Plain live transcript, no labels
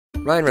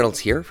Ryan Reynolds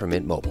here from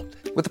Mint Mobile.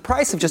 With the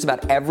price of just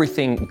about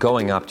everything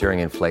going up during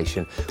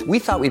inflation, we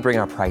thought we'd bring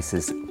our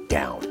prices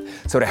down.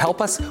 So to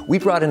help us, we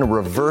brought in a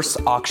reverse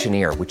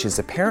auctioneer, which is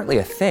apparently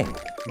a thing.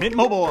 Mint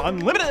Mobile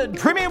Unlimited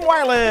Premium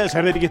Wireless.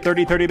 How to get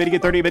 30, 30, bit to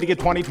get 30, bit to get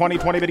 20, 20,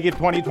 20, bit to get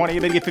 20, 20,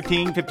 bit to get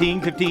 15,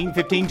 15, 15,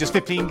 15, just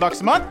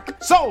 $15 a month?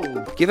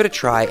 Sold! Give it a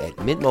try at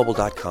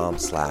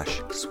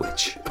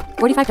mintmobile.com/switch.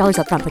 $45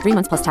 up front for 3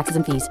 months plus taxes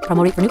and fees.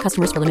 Promo rate for new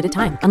customers for limited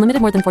time.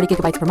 Unlimited more than 40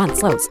 gigabytes per month.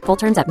 Slows full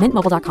terms at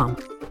mintmobile.com.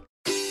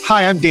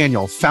 Hi, I'm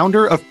Daniel,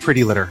 founder of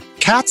Pretty Litter.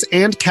 Cats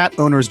and cat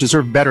owners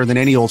deserve better than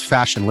any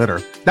old-fashioned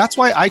litter. That's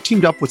why I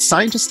teamed up with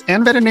scientists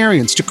and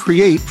veterinarians to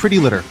create Pretty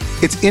Litter.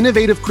 Its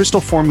innovative crystal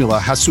formula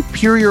has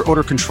superior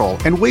odor control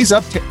and weighs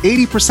up to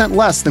 80%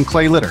 less than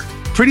clay litter.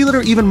 Pretty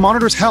Litter even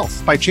monitors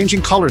health by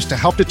changing colors to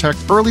help detect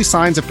early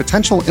signs of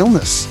potential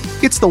illness.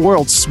 It's the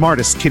world's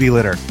smartest kitty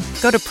litter.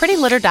 Go to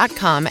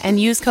prettylitter.com and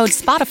use code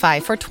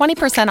SPOTIFY for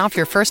 20% off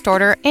your first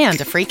order and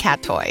a free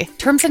cat toy.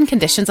 Terms and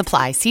conditions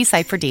apply. See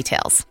site for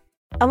details.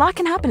 A lot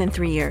can happen in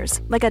 3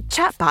 years, like a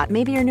chatbot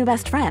may be your new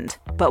best friend.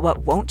 But what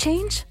won't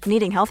change?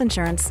 Needing health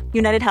insurance.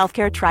 United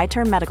Healthcare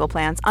Tri-Term Medical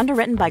Plans,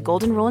 underwritten by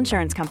Golden Rule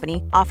Insurance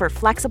Company, offer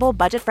flexible,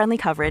 budget-friendly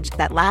coverage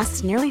that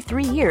lasts nearly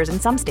 3 years in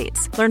some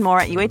states. Learn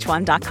more at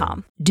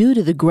uh1.com. Due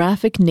to the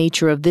graphic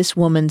nature of this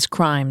woman's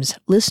crimes,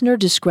 listener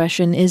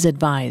discretion is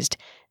advised.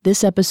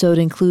 This episode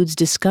includes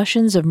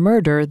discussions of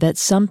murder that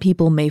some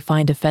people may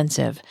find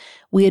offensive.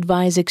 We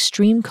advise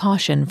extreme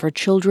caution for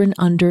children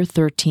under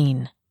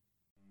 13.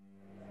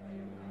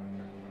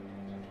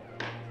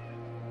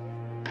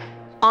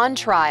 On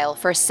trial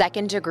for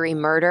second-degree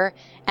murder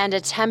and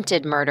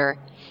attempted murder,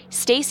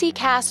 Stacey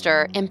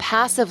Castor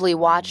impassively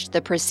watched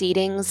the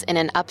proceedings in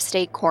an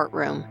upstate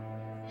courtroom.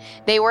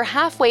 They were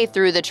halfway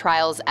through the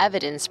trial's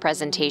evidence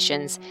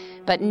presentations,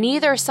 but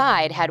neither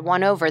side had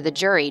won over the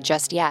jury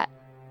just yet.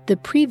 The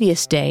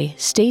previous day,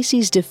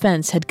 Stacey's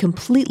defense had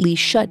completely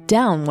shut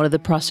down one of the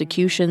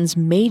prosecution's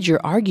major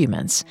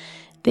arguments.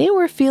 They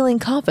were feeling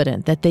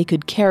confident that they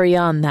could carry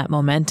on that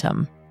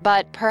momentum.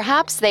 But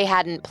perhaps they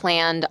hadn't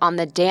planned on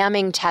the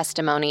damning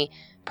testimony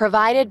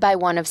provided by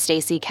one of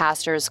Stacey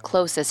Castor's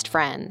closest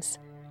friends,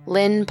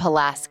 Lynn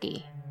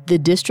Pulaski. The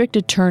district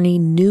attorney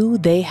knew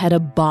they had a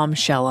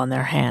bombshell on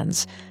their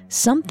hands,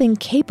 something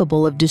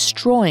capable of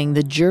destroying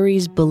the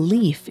jury's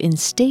belief in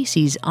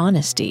Stacey's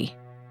honesty.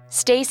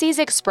 Stacey's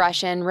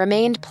expression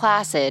remained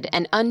placid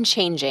and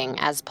unchanging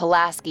as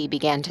Pulaski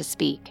began to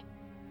speak.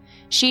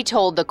 She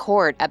told the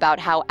court about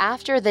how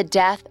after the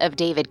death of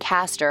David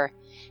Castor,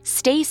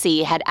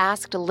 Stacey had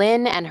asked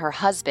Lynn and her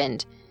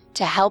husband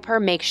to help her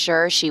make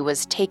sure she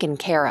was taken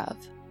care of.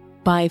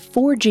 By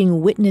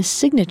forging witness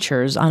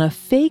signatures on a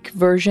fake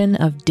version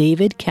of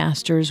David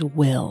Castor's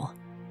will.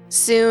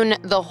 Soon,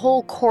 the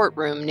whole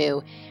courtroom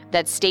knew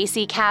that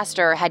Stacey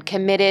Castor had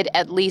committed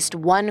at least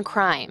one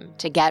crime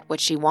to get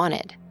what she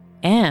wanted.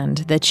 And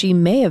that she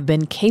may have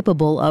been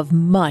capable of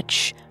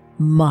much,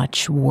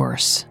 much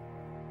worse.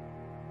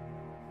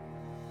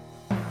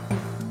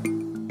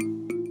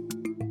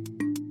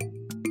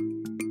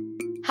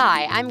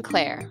 Hi, I'm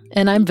Claire.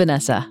 And I'm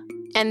Vanessa.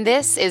 And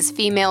this is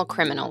Female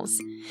Criminals.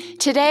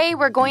 Today,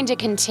 we're going to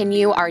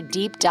continue our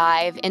deep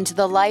dive into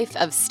the life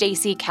of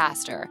Stacey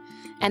Castor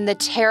and the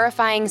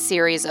terrifying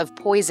series of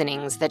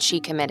poisonings that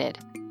she committed.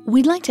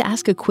 We'd like to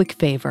ask a quick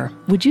favor.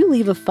 Would you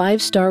leave a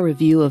 5-star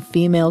review of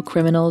Female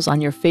Criminals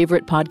on your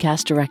favorite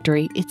podcast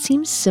directory? It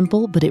seems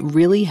simple, but it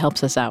really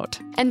helps us out.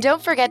 And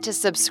don't forget to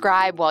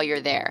subscribe while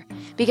you're there,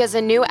 because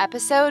a new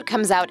episode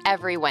comes out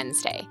every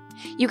Wednesday.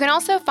 You can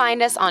also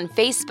find us on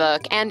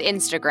Facebook and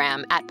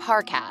Instagram at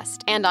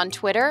Parcast and on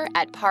Twitter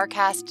at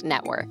Parcast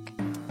Network.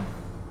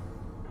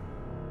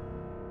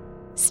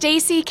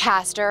 Stacey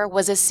Castor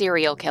was a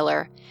serial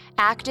killer,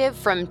 active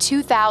from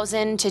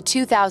 2000 to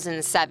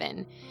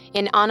 2007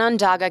 in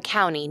Onondaga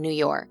County, New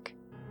York.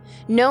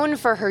 Known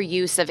for her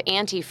use of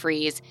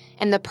antifreeze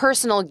and the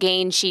personal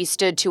gain she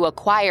stood to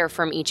acquire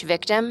from each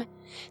victim,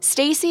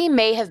 Stacey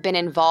may have been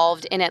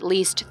involved in at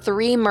least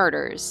 3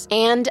 murders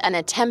and an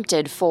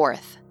attempted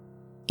 4th.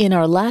 In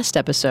our last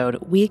episode,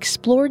 we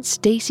explored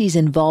Stacey's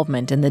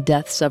involvement in the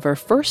deaths of her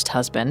first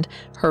husband,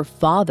 her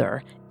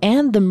father,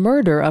 and the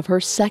murder of her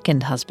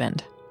second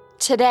husband.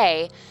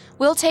 Today,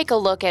 we'll take a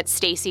look at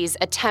Stacey's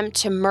attempt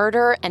to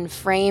murder and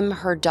frame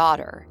her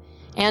daughter,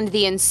 and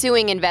the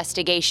ensuing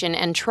investigation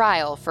and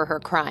trial for her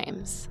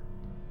crimes.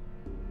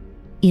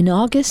 In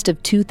August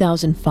of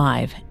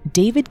 2005,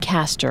 David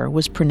Castor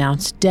was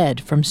pronounced dead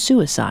from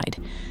suicide.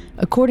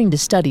 According to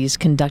studies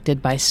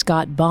conducted by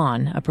Scott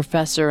Bond, a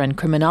professor and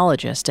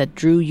criminologist at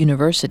Drew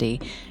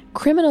University,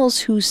 criminals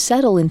who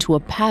settle into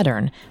a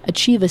pattern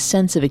achieve a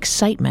sense of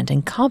excitement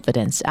and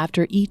confidence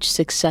after each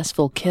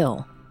successful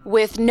kill.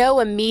 With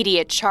no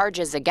immediate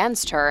charges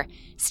against her,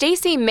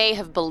 Stacey may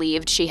have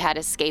believed she had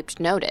escaped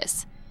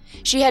notice.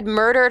 She had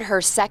murdered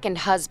her second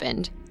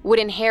husband, would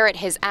inherit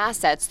his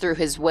assets through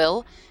his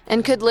will,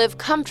 and could live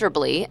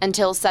comfortably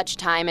until such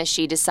time as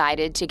she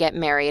decided to get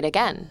married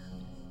again.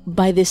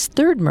 By this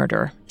third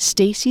murder,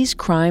 Stacey's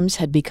crimes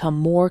had become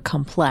more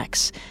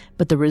complex,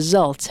 but the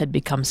results had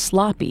become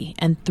sloppy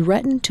and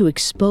threatened to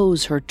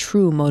expose her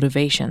true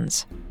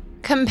motivations.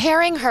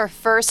 Comparing her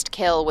first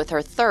kill with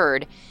her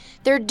third,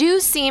 there do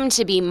seem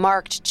to be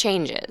marked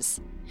changes.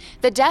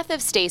 The death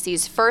of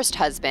Stacey's first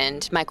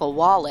husband, Michael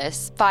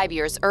Wallace, 5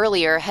 years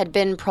earlier, had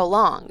been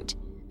prolonged.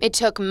 It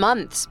took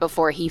months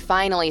before he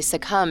finally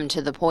succumbed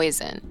to the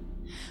poison.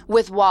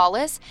 With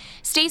Wallace,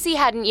 Stacey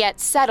hadn't yet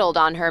settled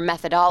on her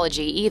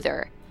methodology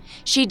either.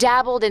 She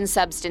dabbled in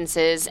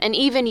substances and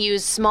even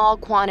used small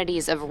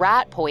quantities of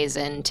rat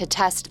poison to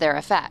test their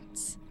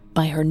effects.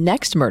 By her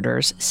next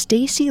murders,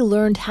 Stacey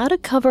learned how to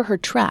cover her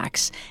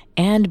tracks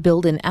and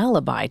build an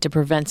alibi to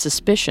prevent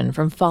suspicion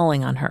from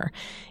falling on her.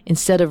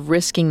 Instead of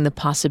risking the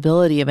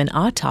possibility of an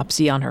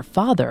autopsy on her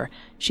father,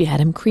 she had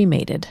him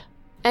cremated.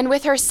 And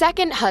with her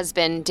second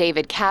husband,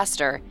 David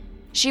Castor,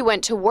 she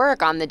went to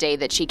work on the day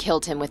that she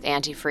killed him with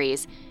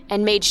antifreeze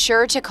and made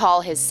sure to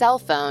call his cell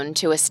phone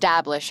to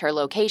establish her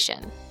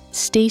location.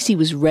 Stacey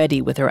was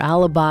ready with her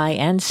alibi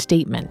and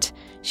statement.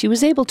 She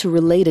was able to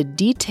relate a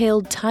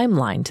detailed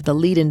timeline to the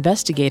lead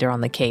investigator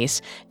on the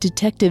case,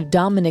 Detective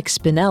Dominic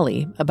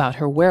Spinelli, about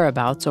her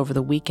whereabouts over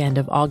the weekend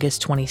of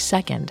August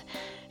 22nd.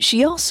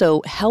 She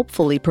also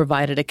helpfully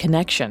provided a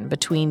connection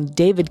between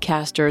David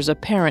Castor's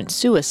apparent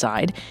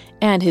suicide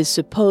and his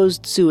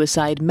supposed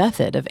suicide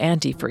method of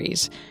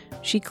antifreeze.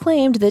 She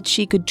claimed that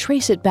she could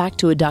trace it back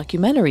to a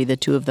documentary the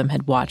two of them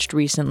had watched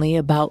recently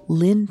about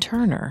Lynn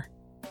Turner.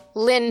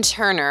 Lynn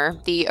Turner,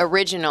 the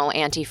original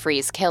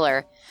antifreeze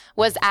killer,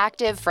 was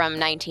active from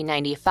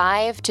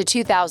 1995 to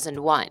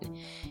 2001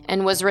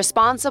 and was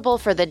responsible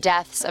for the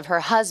deaths of her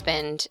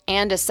husband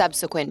and a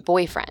subsequent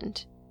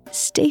boyfriend.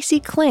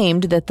 Stacey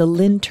claimed that the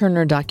Lynn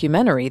Turner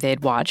documentary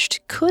they'd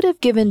watched could have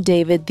given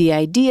David the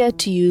idea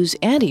to use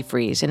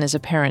antifreeze in his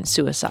apparent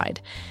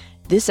suicide.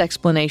 This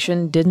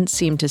explanation didn't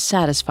seem to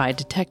satisfy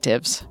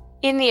detectives.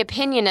 In the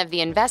opinion of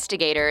the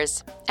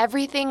investigators,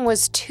 everything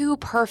was too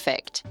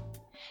perfect.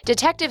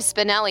 Detective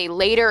Spinelli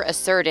later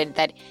asserted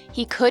that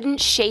he couldn't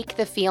shake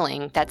the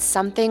feeling that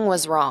something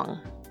was wrong.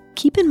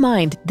 Keep in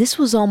mind, this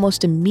was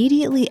almost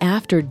immediately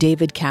after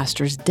David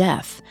Castor's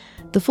death.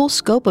 The full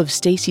scope of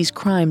Stacey's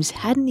crimes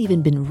hadn't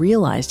even been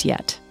realized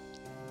yet.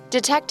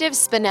 Detective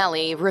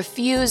Spinelli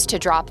refused to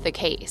drop the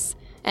case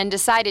and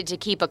decided to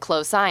keep a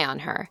close eye on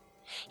her.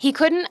 He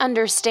couldn't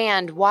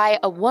understand why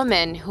a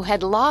woman who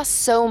had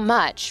lost so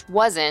much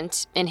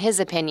wasn't, in his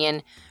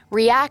opinion,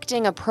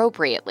 reacting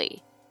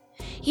appropriately.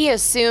 He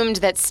assumed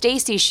that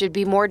Stacey should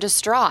be more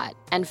distraught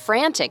and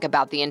frantic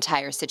about the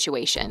entire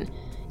situation,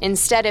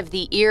 instead of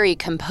the eerie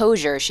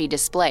composure she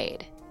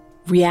displayed.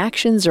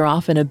 Reactions are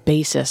often a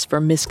basis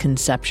for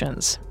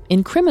misconceptions.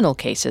 In criminal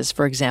cases,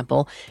 for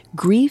example,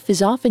 grief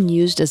is often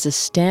used as a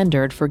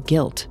standard for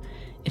guilt.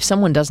 If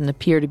someone doesn't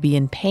appear to be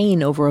in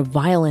pain over a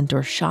violent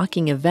or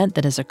shocking event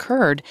that has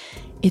occurred,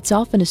 it's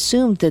often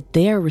assumed that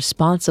they are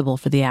responsible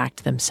for the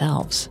act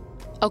themselves.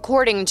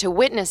 According to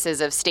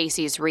witnesses of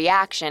Stacey's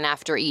reaction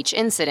after each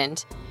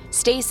incident,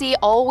 Stacey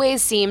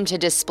always seemed to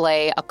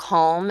display a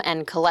calm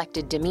and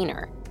collected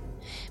demeanor.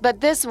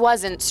 But this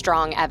wasn't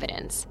strong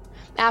evidence.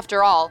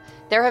 After all,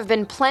 there have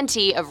been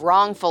plenty of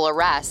wrongful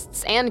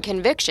arrests and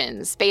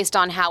convictions based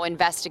on how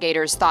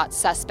investigators thought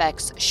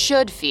suspects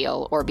should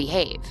feel or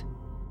behave.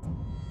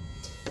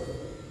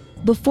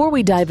 Before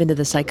we dive into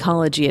the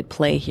psychology at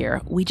play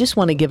here, we just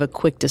want to give a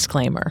quick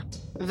disclaimer.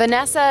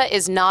 Vanessa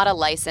is not a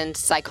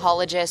licensed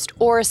psychologist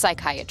or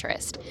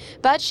psychiatrist,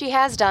 but she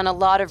has done a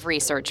lot of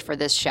research for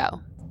this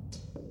show.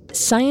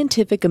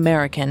 Scientific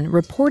American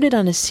reported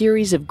on a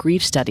series of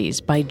grief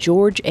studies by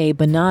George A.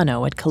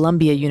 Bonanno at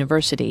Columbia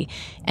University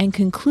and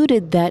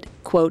concluded that,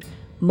 quote,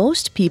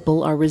 most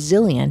people are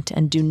resilient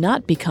and do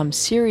not become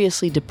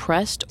seriously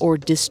depressed or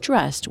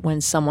distressed when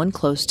someone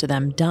close to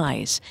them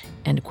dies,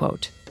 end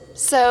quote.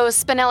 So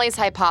Spinelli's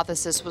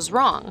hypothesis was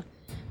wrong.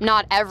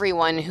 Not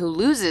everyone who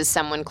loses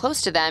someone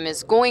close to them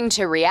is going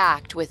to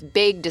react with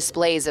big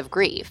displays of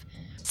grief.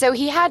 So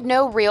he had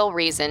no real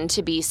reason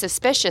to be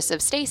suspicious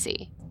of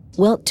Stacey.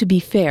 Well, to be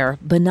fair,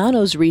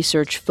 Bonanno's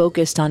research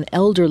focused on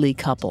elderly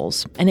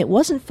couples, and it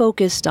wasn't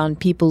focused on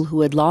people who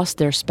had lost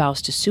their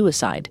spouse to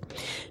suicide.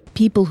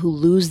 People who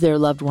lose their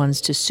loved ones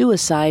to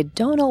suicide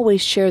don't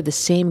always share the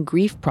same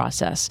grief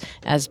process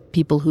as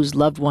people whose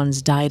loved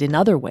ones died in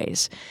other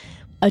ways.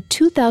 A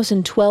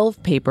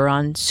 2012 paper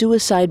on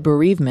suicide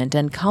bereavement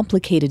and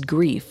complicated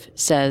grief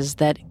says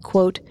that,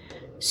 quote,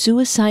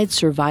 suicide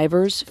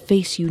survivors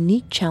face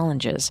unique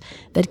challenges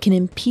that can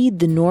impede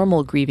the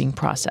normal grieving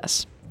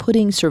process,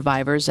 putting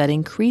survivors at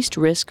increased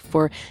risk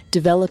for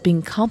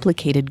developing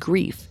complicated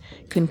grief,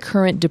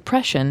 concurrent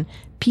depression,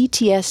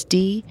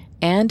 PTSD,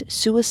 and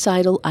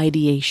suicidal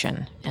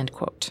ideation, end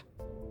quote.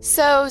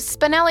 So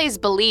Spinelli's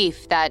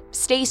belief that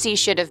Stacey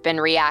should have been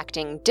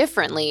reacting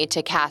differently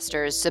to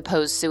Castor's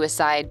supposed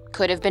suicide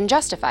could have been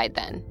justified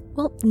then.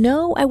 Well,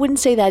 no, I wouldn't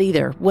say that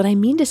either. What I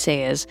mean to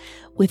say is,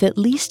 with at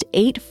least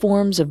 8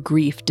 forms of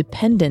grief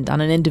dependent on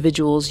an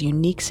individual's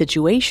unique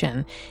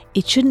situation,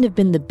 it shouldn't have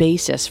been the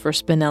basis for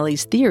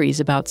Spinelli's theories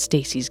about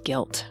Stacey's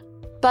guilt.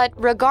 But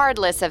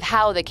regardless of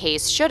how the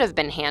case should have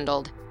been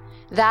handled,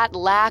 that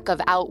lack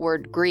of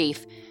outward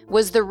grief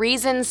was the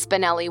reason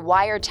Spinelli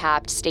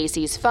wiretapped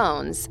Stacey's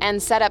phones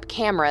and set up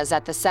cameras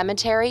at the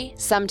cemetery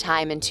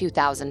sometime in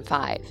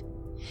 2005.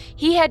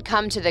 He had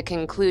come to the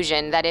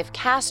conclusion that if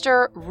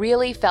Castor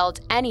really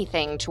felt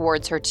anything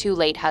towards her 2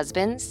 late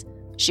husbands,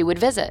 she would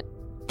visit.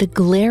 The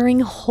glaring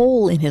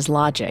hole in his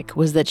logic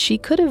was that she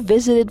could have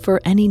visited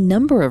for any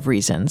number of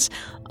reasons.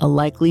 A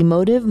likely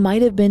motive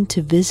might have been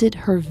to visit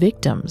her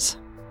victims.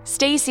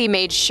 Stacey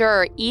made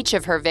sure each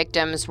of her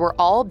victims were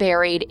all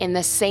buried in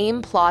the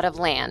same plot of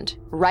land,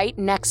 right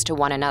next to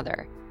one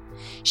another.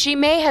 She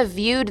may have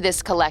viewed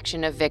this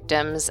collection of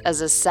victims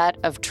as a set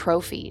of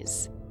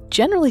trophies.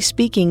 Generally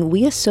speaking,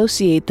 we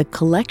associate the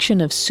collection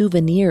of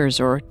souvenirs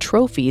or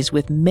trophies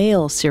with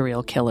male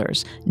serial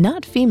killers,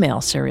 not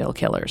female serial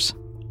killers.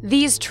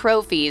 These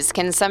trophies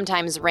can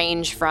sometimes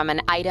range from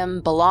an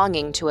item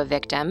belonging to a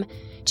victim,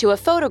 to a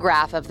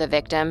photograph of the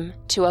victim,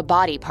 to a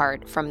body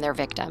part from their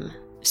victim.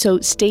 So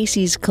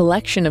Stacey's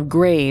collection of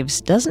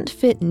graves doesn't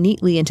fit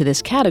neatly into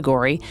this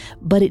category,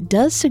 but it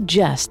does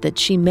suggest that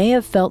she may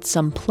have felt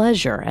some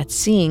pleasure at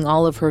seeing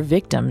all of her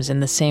victims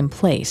in the same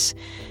place.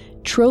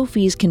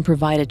 Trophies can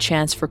provide a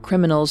chance for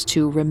criminals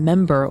to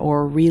remember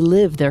or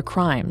relive their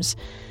crimes.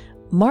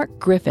 Mark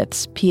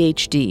Griffiths,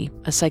 Ph.D.,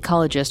 a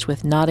psychologist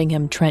with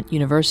Nottingham Trent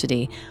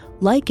University,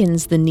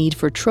 likens the need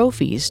for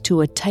trophies to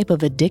a type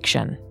of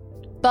addiction.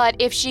 But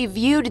if she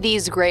viewed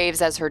these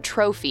graves as her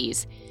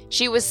trophies,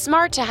 she was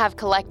smart to have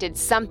collected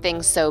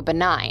something so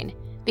benign,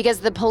 because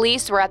the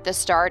police were at the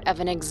start of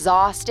an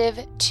exhaustive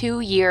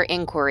 2-year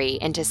inquiry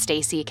into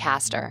Stacey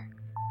Castor.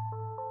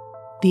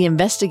 The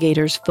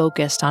investigators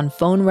focused on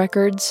phone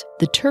records,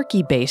 the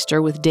turkey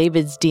baster with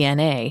David's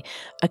DNA,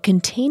 a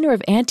container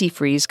of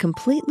antifreeze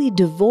completely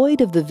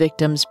devoid of the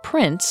victim's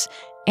prints,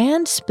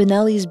 and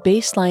Spinelli's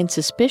baseline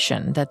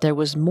suspicion that there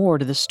was more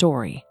to the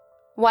story.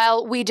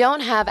 While we don't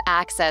have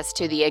access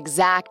to the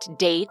exact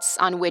dates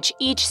on which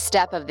each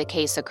step of the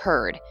case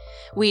occurred,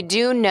 we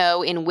do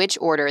know in which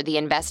order the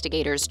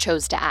investigators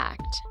chose to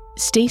act.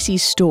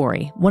 Stacey's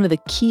story, one of the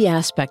key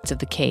aspects of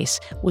the case,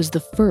 was the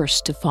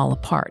first to fall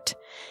apart.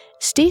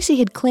 Stacey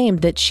had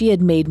claimed that she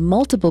had made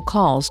multiple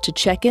calls to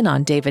check in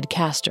on David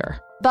Castor.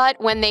 But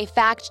when they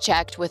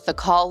fact-checked with the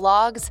call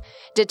logs,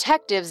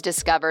 detectives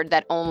discovered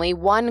that only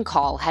 1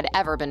 call had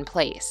ever been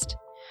placed.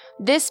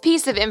 This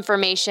piece of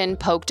information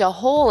poked a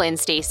hole in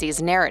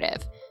Stacey's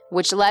narrative,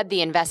 which led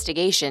the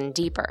investigation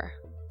deeper.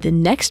 The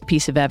next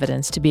piece of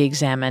evidence to be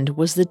examined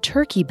was the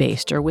turkey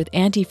baster with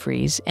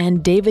antifreeze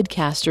and David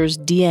Castor's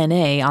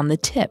DNA on the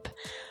tip.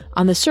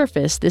 On the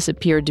surface, this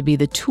appeared to be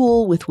the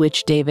tool with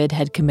which David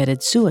had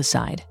committed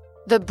suicide.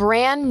 The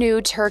brand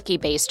new turkey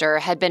baster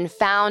had been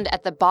found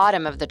at the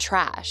bottom of the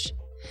trash.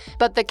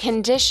 But the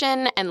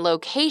condition and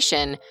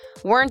location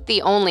weren't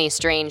the only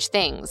strange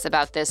things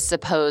about this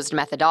supposed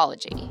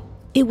methodology.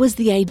 It was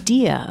the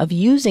idea of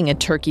using a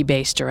turkey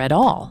baster at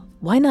all.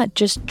 Why not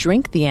just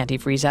drink the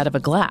antifreeze out of a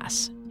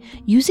glass?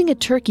 Using a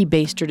turkey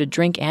baster to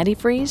drink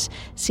antifreeze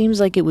seems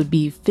like it would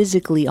be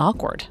physically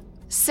awkward.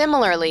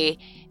 Similarly,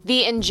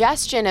 the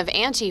ingestion of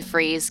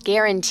antifreeze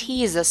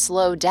guarantees a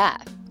slow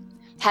death.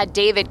 Had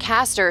David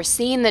Castor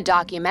seen the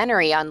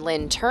documentary on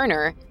Lynn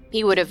Turner,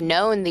 he would have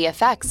known the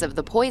effects of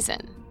the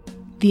poison.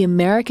 The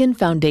American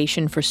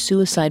Foundation for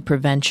Suicide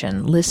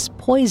Prevention lists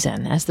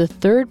poison as the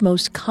 3rd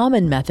most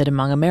common method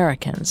among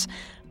Americans.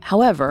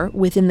 However,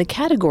 within the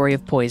category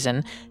of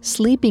poison,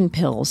 sleeping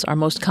pills are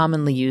most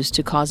commonly used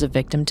to cause a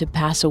victim to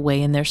pass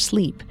away in their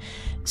sleep.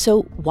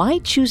 So why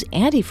choose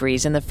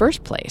antifreeze in the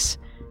first place?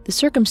 The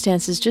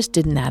circumstances just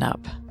didn't add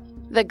up.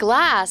 The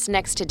glass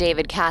next to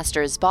David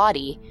Castor's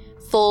body,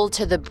 full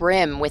to the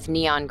brim with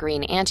neon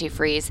green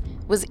antifreeze,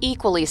 was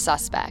equally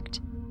suspect.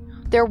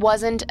 There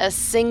wasn't a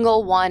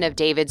single one of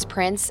David's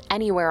prints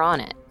anywhere on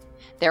it.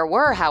 There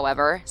were,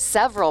 however,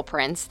 several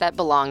prints that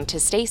belonged to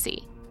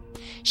Stacey.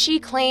 She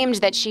claimed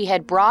that she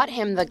had brought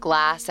him the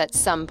glass at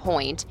some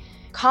point,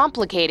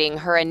 complicating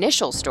her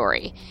initial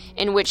story,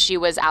 in which she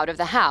was out of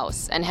the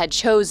house and had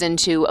chosen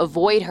to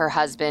avoid her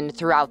husband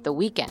throughout the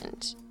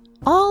weekend.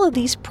 All of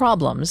these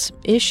problems,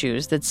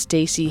 issues that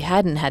Stacey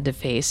hadn't had to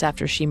face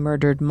after she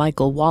murdered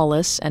Michael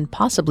Wallace and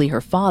possibly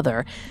her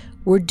father,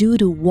 were due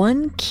to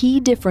one key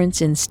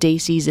difference in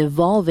Stacey's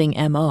evolving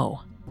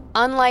MO.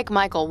 Unlike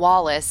Michael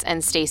Wallace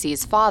and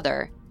Stacey's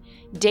father,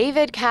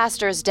 David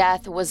Castor's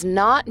death was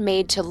not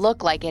made to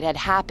look like it had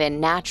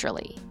happened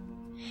naturally.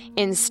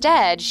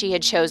 Instead, she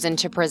had chosen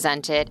to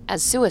present it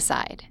as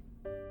suicide.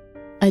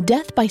 A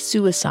death by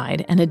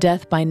suicide and a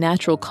death by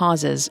natural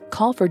causes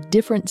call for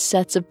different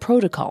sets of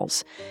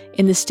protocols.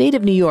 In the state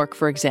of New York,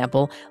 for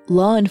example,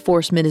 law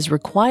enforcement is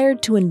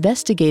required to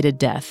investigate a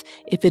death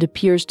if it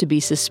appears to be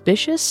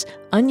suspicious,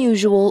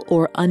 unusual,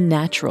 or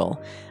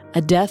unnatural. A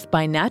death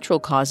by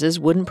natural causes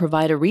wouldn't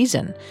provide a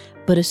reason,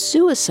 but a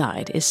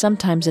suicide is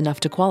sometimes enough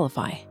to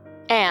qualify.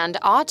 And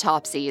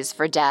autopsies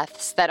for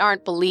deaths that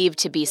aren't believed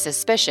to be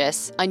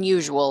suspicious,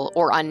 unusual,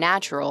 or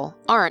unnatural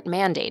aren't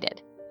mandated.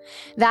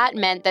 That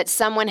meant that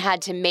someone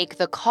had to make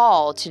the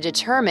call to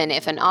determine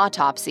if an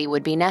autopsy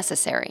would be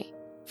necessary.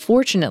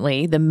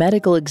 Fortunately, the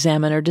medical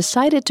examiner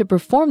decided to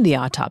perform the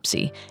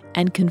autopsy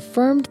and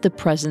confirmed the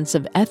presence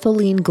of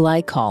ethylene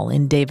glycol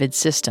in David's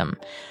system.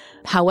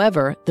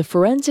 However, the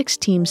forensics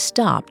team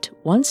stopped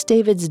once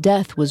David's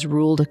death was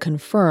ruled a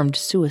confirmed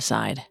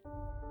suicide.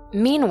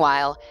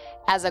 Meanwhile,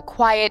 as a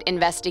quiet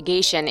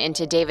investigation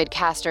into David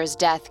Castor's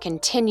death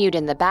continued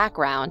in the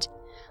background,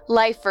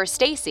 life for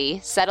Stacey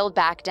settled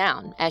back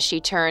down as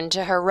she turned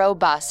to her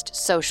robust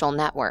social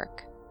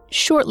network.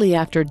 Shortly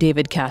after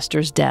David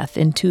Castor's death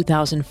in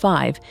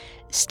 2005,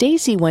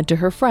 Stacey went to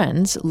her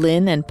friends,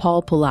 Lynn and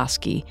Paul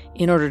Pulaski,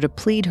 in order to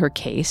plead her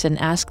case and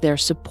ask their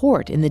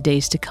support in the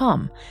days to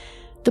come.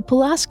 The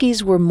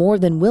Pulaskis were more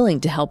than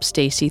willing to help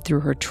Stacey through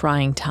her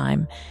trying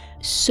time.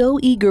 So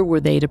eager were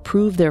they to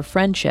prove their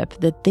friendship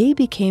that they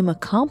became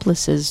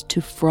accomplices to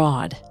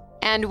fraud.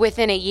 And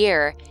within a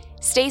year,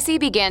 Stacey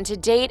began to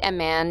date a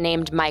man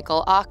named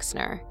Michael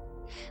Oxner.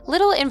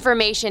 Little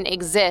information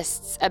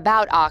exists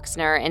about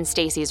Oxner and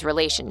Stacey's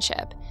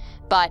relationship,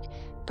 but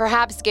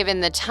perhaps given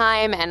the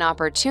time and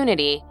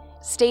opportunity,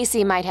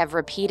 Stacey might have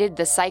repeated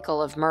the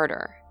cycle of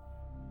murder.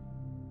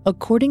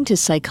 According to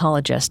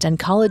psychologist and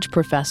college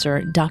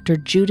professor Dr.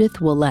 Judith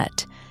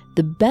Willett,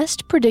 the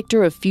best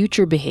predictor of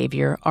future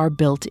behavior are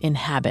built-in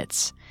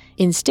habits.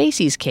 In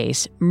Stacey's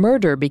case,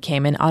 murder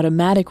became an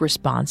automatic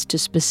response to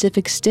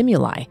specific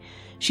stimuli.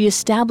 She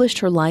established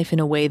her life in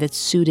a way that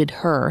suited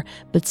her,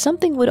 but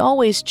something would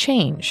always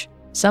change.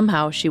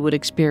 Somehow she would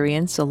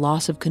experience a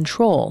loss of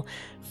control,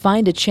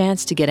 find a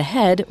chance to get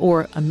ahead,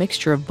 or a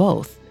mixture of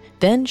both.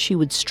 Then she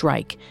would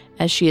strike,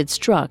 as she had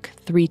struck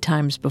 3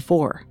 times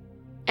before.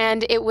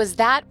 And it was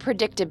that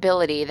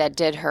predictability that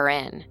did her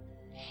in.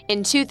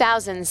 In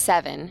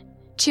 2007,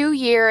 2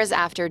 years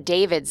after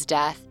David's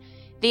death,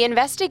 the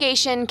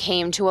investigation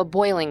came to a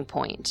boiling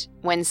point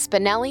when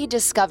Spinelli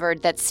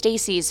discovered that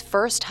Stacey's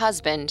first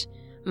husband,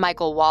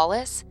 Michael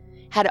Wallace,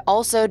 had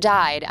also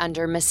died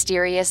under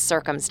mysterious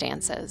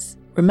circumstances.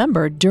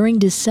 Remember, during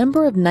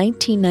December of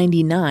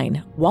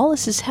 1999,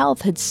 Wallace's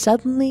health had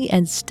suddenly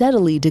and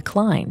steadily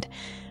declined.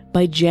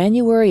 By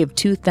January of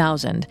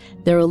 2000,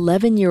 their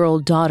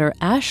 11-year-old daughter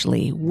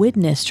Ashley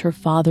witnessed her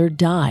father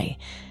die.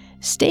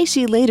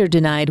 Stacey later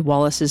denied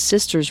Wallace's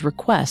sister's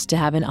request to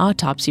have an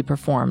autopsy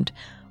performed.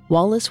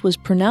 Wallace was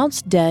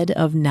pronounced dead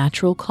of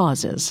natural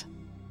causes.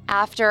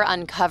 After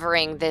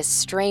uncovering this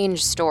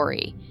strange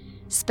story,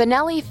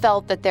 Spinelli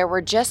felt that there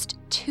were just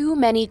too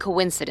many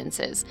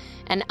coincidences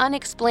and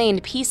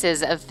unexplained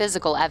pieces of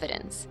physical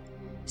evidence.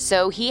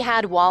 So he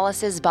had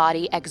Wallace's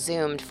body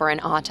exhumed for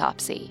an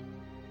autopsy.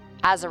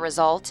 As a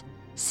result,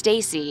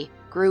 Stacey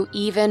grew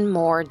even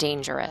more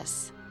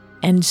dangerous.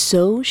 And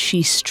so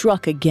she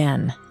struck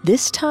again,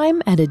 this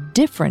time at a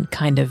different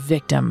kind of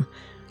victim,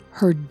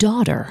 her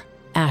daughter,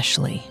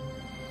 Ashley.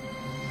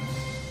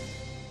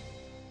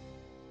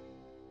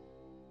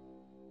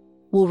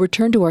 We'll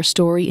return to our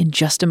story in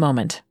just a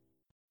moment.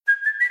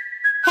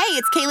 Hey,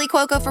 it's Kaylee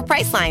Cuoco for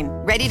Priceline.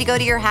 Ready to go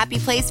to your happy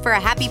place for a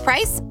happy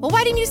price? Well,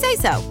 why didn't you say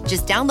so?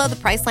 Just download the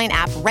Priceline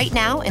app right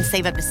now and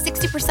save up to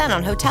 60%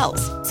 on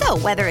hotels. So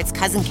whether it's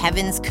Cousin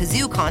Kevin's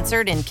Kazoo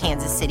Concert in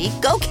Kansas City,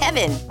 go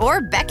Kevin,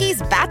 or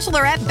Becky's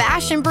Bachelorette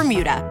Bash in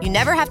Bermuda, you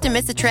never have to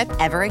miss a trip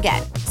ever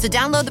again. So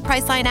download the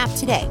Priceline app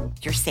today.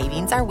 Your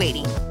savings are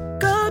waiting.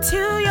 Go to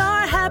your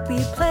happy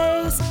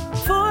place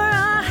for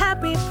a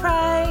happy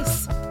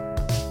price.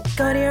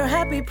 Go to your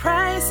happy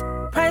price,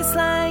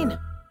 Priceline.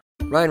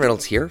 Ryan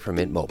Reynolds here from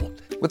Mint Mobile.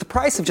 With the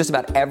price of just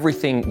about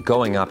everything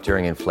going up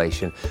during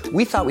inflation,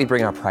 we thought we'd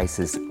bring our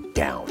prices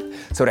down.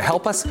 So to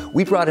help us,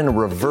 we brought in a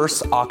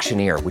reverse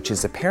auctioneer, which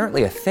is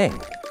apparently a thing.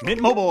 Mint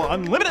Mobile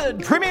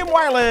Unlimited Premium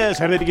Wireless.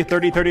 How to get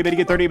 30, 30, bit to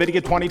get 30, bit to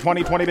get 20,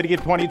 20, 20, bit to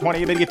get 20,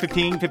 20, bit to get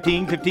 15,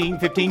 15, 15,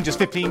 15, just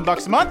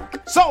 $15 a month?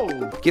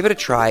 Sold! Give it a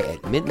try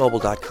at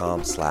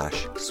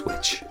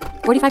mintmobile.com/switch.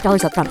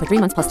 $45 up front for 3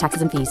 months plus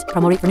taxes and fees.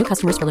 Promo rate for new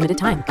customers for limited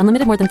time.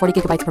 Unlimited more than 40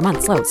 gigabytes per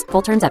month. Slows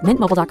full terms at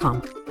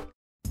mintmobile.com.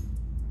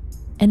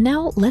 And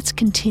now let's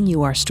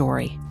continue our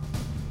story.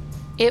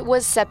 It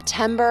was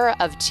September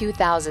of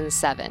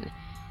 2007,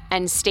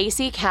 and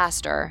Stacey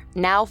Castor,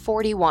 now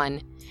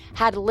 41,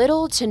 had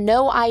little to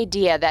no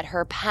idea that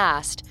her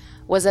past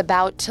was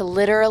about to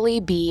literally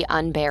be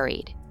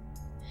unburied.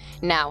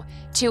 Now,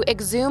 to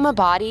exhume a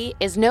body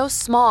is no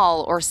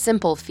small or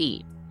simple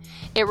feat.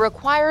 It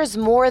requires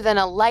more than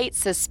a light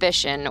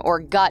suspicion or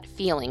gut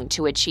feeling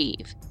to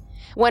achieve.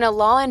 When a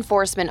law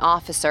enforcement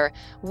officer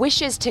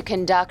wishes to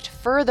conduct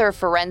further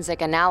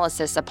forensic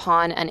analysis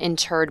upon an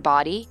interred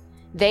body,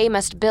 they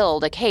must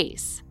build a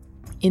case.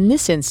 In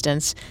this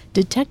instance,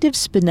 Detective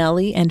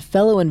Spinelli and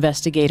fellow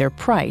investigator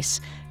Price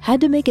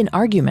had to make an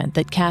argument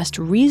that cast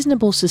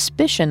reasonable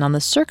suspicion on the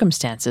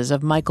circumstances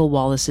of Michael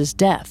Wallace's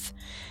death.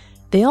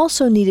 They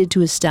also needed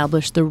to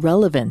establish the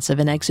relevance of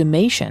an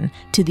exhumation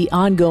to the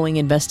ongoing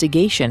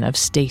investigation of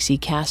Stacey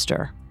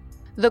Castor.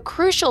 The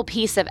crucial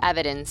piece of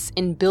evidence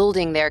in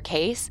building their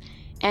case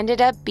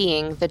ended up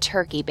being the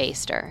turkey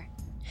baster.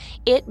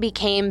 It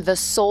became the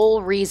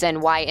sole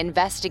reason why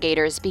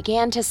investigators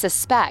began to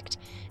suspect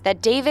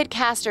that David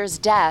Castor's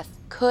death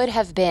could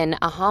have been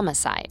a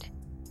homicide.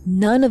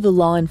 None of the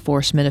law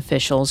enforcement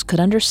officials could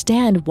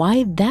understand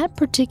why that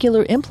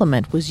particular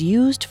implement was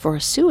used for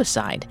a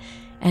suicide,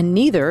 and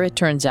neither, it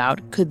turns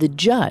out, could the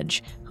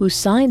judge who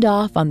signed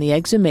off on the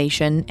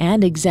exhumation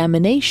and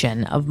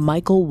examination of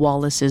Michael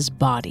Wallace's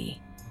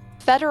body.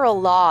 Federal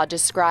law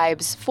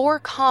describes 4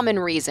 common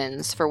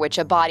reasons for which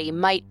a body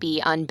might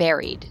be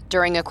unburied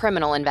during a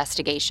criminal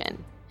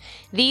investigation.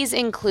 These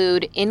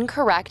include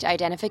incorrect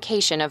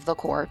identification of the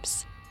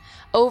corpse,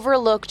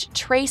 overlooked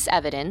trace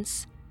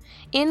evidence,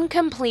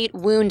 incomplete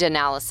wound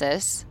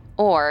analysis,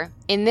 or,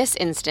 in this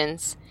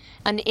instance,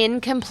 an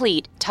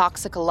incomplete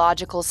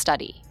toxicological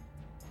study.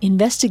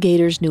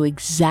 Investigators knew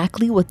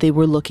exactly what they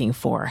were looking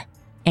for: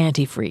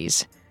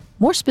 antifreeze.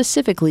 More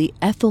specifically,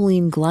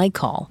 ethylene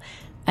glycol.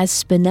 As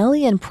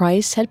Spinelli and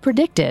Price had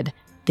predicted,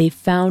 they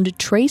found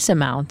trace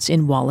amounts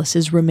in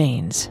Wallace's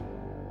remains.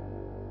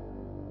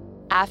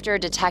 After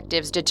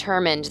detectives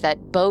determined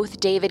that both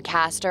David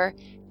Castor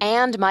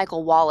and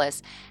Michael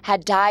Wallace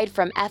had died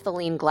from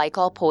ethylene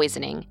glycol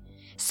poisoning,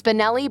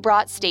 Spinelli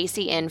brought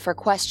Stacey in for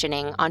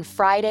questioning on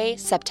Friday,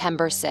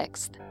 September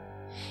 6th.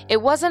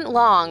 It wasn't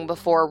long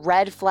before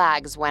red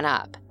flags went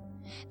up.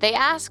 They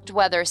asked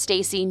whether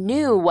Stacey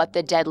knew what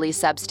the deadly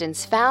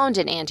substance found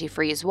in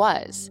antifreeze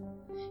was.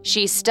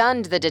 She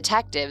stunned the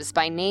detectives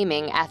by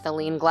naming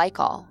ethylene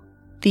glycol.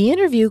 The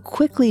interview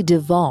quickly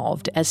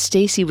devolved as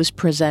Stacey was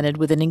presented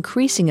with an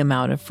increasing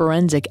amount of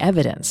forensic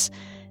evidence.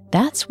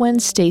 That's when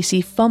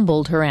Stacey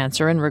fumbled her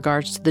answer in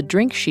regards to the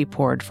drink she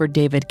poured for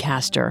David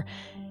Castor.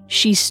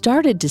 She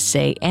started to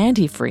say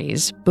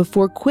antifreeze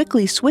before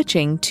quickly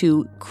switching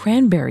to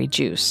cranberry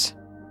juice.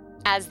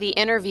 As the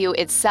interview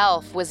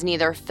itself was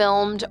neither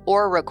filmed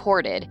or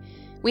recorded,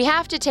 we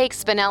have to take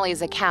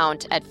Spinelli's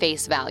account at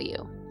face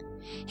value.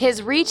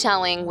 His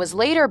retelling was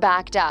later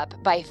backed up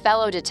by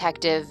fellow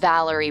detective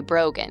Valerie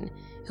Brogan,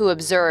 who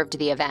observed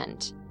the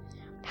event.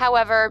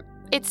 However,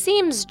 it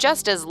seems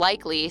just as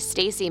likely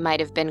Stacey might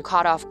have been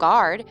caught off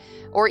guard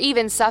or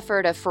even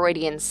suffered a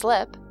Freudian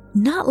slip.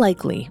 Not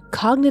likely.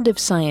 Cognitive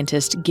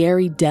scientist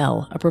Gary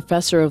Dell, a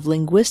professor of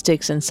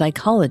linguistics and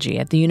psychology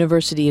at the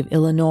University of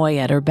Illinois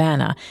at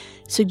Urbana,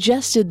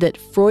 suggested that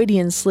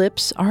Freudian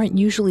slips aren't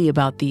usually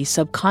about the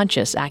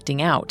subconscious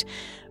acting out.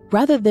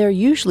 Rather, they're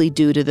usually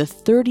due to the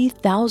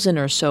 30,000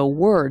 or so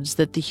words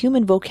that the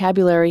human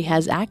vocabulary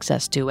has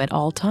access to at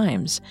all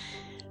times.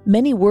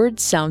 Many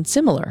words sound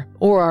similar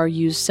or are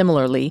used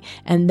similarly,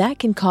 and that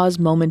can cause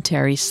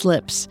momentary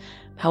slips.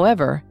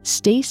 However,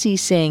 Stacey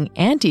saying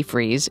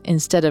antifreeze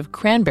instead of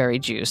cranberry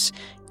juice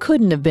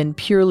couldn't have been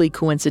purely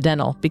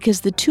coincidental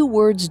because the two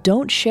words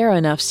don't share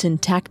enough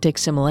syntactic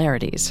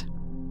similarities.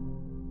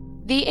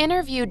 The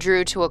interview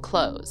drew to a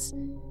close.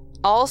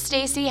 All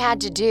Stacey had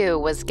to do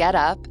was get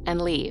up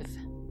and leave.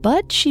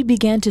 But she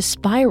began to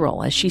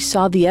spiral as she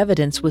saw the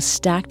evidence was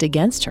stacked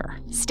against her.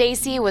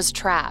 Stacey was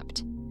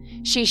trapped.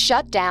 She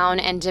shut down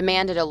and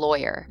demanded a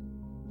lawyer.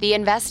 The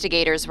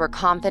investigators were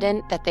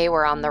confident that they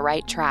were on the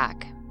right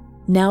track.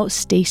 Now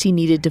Stacey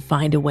needed to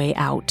find a way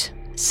out.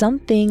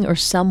 Something or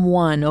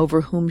someone over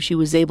whom she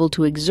was able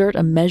to exert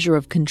a measure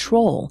of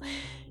control.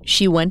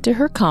 She went to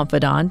her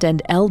confidant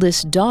and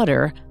eldest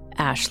daughter,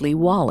 Ashley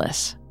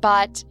Wallace.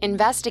 But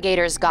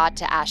investigators got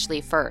to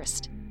Ashley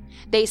first.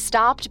 They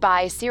stopped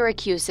by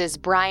Syracuse's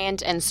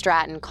Bryant and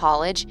Stratton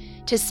College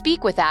to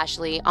speak with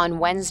Ashley on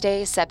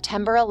Wednesday,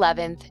 September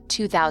 11th,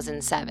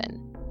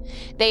 2007.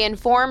 They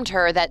informed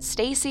her that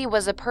Stacey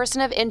was a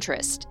person of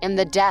interest in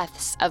the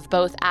deaths of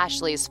both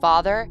Ashley's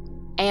father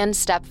and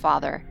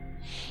stepfather.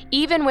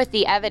 Even with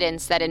the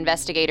evidence that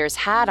investigators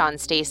had on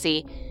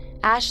Stacey,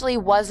 Ashley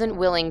wasn't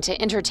willing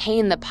to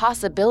entertain the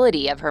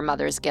possibility of her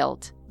mother's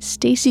guilt.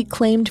 Stacey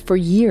claimed for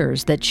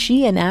years that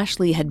she and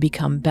Ashley had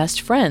become best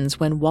friends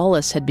when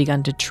Wallace had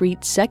begun to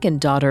treat second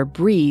daughter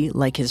Bree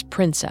like his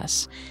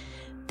princess.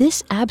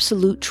 This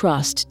absolute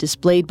trust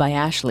displayed by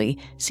Ashley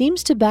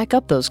seems to back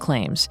up those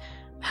claims.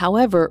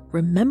 However,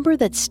 remember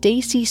that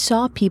Stacey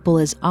saw people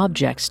as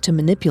objects to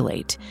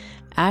manipulate.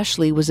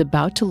 Ashley was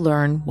about to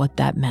learn what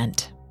that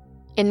meant.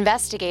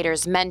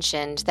 Investigators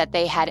mentioned that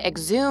they had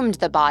exhumed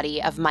the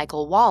body of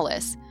Michael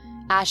Wallace,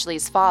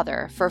 Ashley's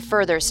father, for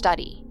further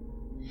study.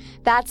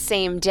 That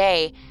same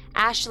day,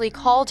 Ashley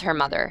called her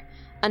mother,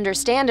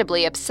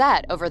 understandably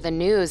upset over the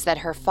news that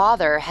her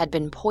father had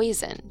been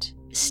poisoned.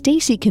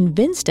 Stacey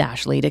convinced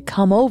Ashley to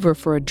come over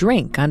for a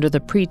drink under the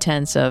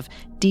pretense of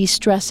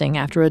de-stressing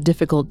after a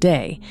difficult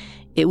day.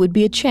 It would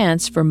be a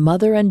chance for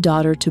mother and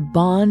daughter to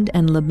bond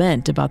and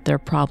lament about their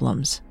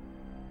problems.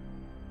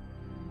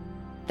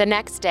 The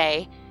next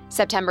day,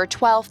 September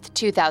 12th,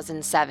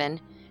 2007,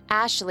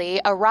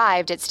 Ashley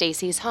arrived at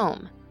Stacey's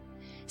home.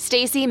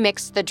 Stacey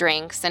mixed the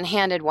drinks and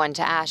handed one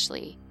to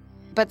Ashley.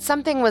 But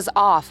something was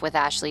off with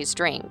Ashley's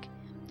drink.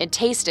 It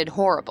tasted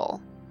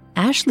horrible.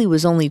 Ashley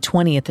was only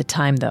 20 at the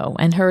time, though,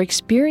 and her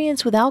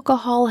experience with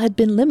alcohol had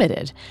been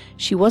limited.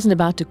 She wasn't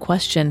about to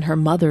question her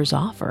mother's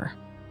offer.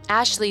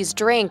 Ashley's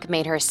drink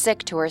made her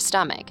sick to her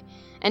stomach,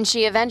 and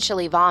she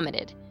eventually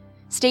vomited.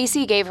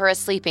 Stacey gave her a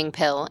sleeping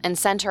pill and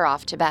sent her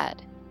off to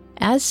bed.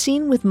 As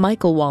seen with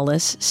Michael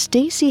Wallace,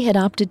 Stacey had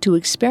opted to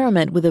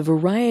experiment with a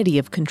variety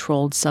of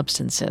controlled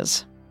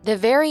substances. The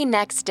very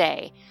next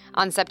day,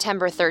 on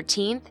September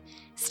 13th,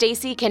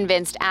 Stacey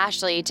convinced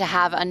Ashley to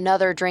have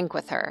another drink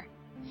with her.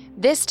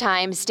 This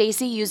time,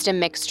 Stacey used a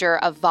mixture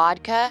of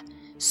vodka,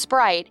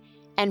 Sprite,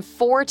 and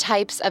 4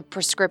 types of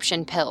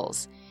prescription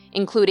pills,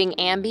 including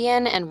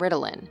Ambien and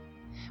Ritalin.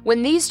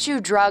 When these 2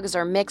 drugs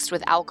are mixed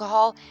with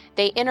alcohol,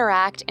 they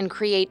interact and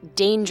create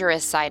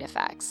dangerous side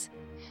effects.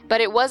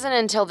 But it wasn't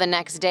until the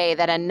next day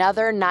that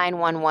another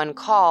 911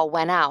 call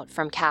went out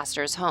from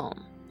Castor's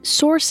home.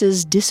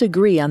 Sources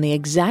disagree on the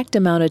exact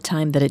amount of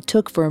time that it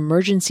took for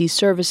emergency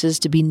services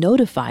to be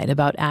notified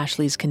about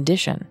Ashley's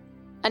condition.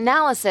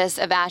 Analysis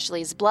of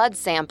Ashley's blood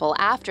sample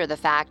after the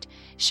fact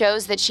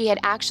shows that she had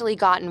actually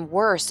gotten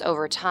worse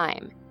over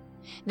time.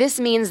 This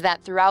means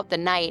that throughout the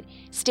night,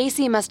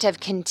 Stacey must have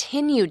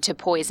continued to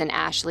poison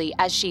Ashley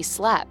as she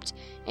slept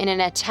in an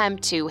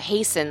attempt to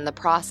hasten the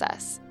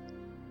process.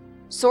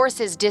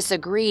 Sources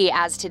disagree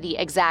as to the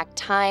exact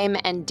time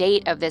and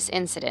date of this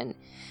incident,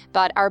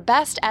 but our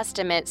best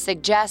estimate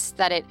suggests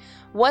that it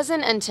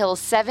wasn't until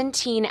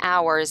 17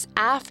 hours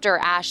after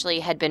Ashley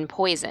had been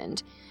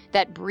poisoned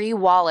that Bree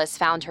Wallace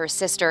found her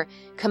sister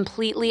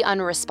completely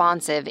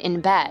unresponsive in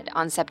bed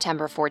on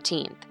September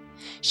 14th.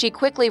 She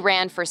quickly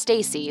ran for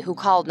Stacey, who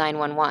called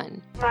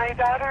 911. My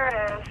daughter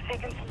is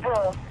taking some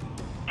pills.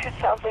 It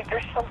sounds like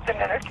there's something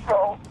in her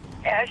throat.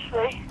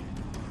 Ashley.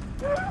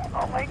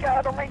 Oh my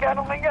God, oh my God,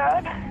 oh my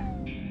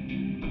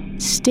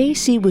God.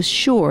 Stacey was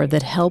sure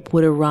that help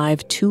would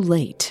arrive too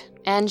late.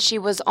 And she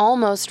was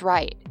almost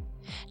right.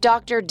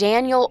 Dr.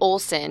 Daniel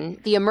Olson,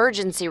 the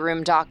emergency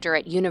room doctor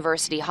at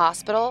University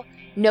Hospital,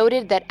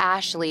 noted that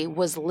Ashley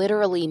was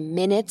literally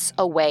minutes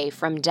away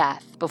from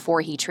death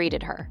before he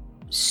treated her.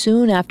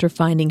 Soon after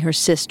finding her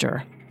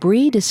sister,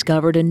 Bree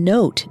discovered a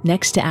note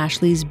next to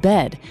Ashley's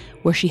bed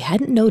where she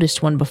hadn't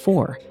noticed one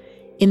before.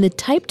 In the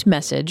typed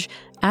message,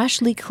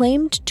 Ashley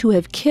claimed to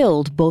have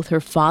killed both her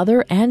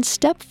father and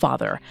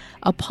stepfather,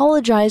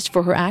 apologized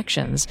for her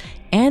actions,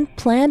 and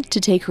planned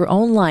to take her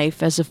own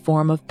life as a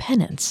form of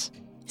penance.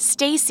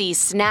 Stacey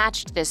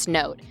snatched this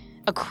note,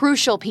 a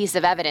crucial piece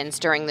of evidence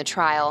during the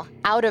trial,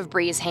 out of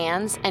Bree's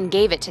hands and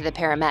gave it to the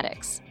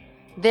paramedics.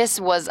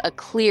 This was a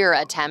clear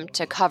attempt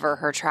to cover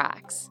her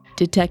tracks.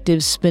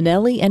 Detectives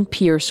Spinelli and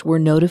Pierce were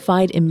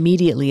notified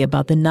immediately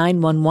about the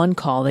 911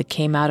 call that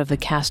came out of the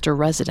Castor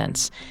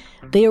residence.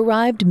 They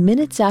arrived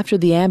minutes after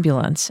the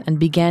ambulance and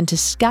began to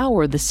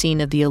scour the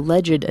scene of the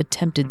alleged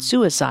attempted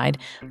suicide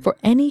for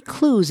any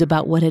clues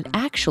about what had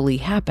actually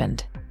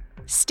happened.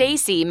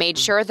 Stacey made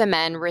sure the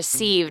men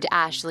received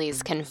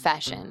Ashley's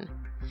confession.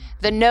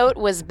 The note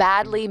was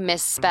badly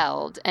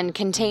misspelled and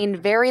contained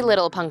very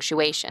little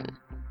punctuation.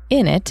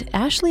 In it,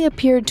 Ashley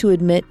appeared to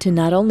admit to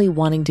not only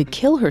wanting to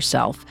kill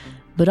herself,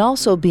 but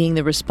also being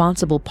the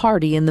responsible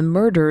party in the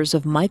murders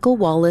of Michael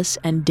Wallace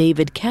and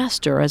David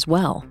Castor as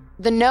well.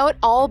 The note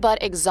all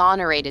but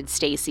exonerated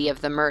Stacey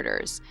of the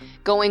murders,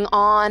 going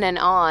on and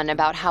on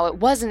about how it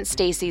wasn't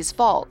Stacey's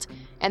fault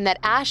and that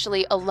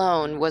Ashley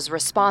alone was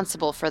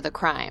responsible for the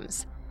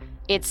crimes.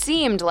 It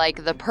seemed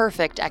like the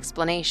perfect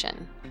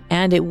explanation.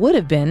 And it would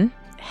have been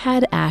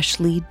had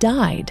Ashley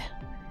died.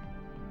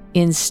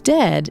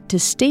 Instead, to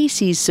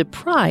Stacey's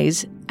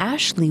surprise,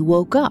 Ashley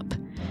woke up.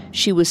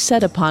 She was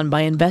set upon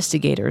by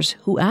investigators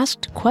who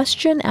asked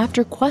question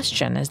after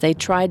question as they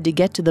tried to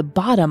get to the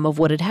bottom of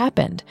what had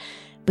happened,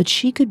 but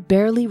she could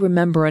barely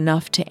remember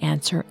enough to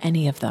answer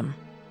any of them.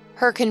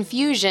 Her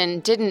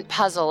confusion didn't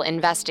puzzle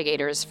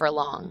investigators for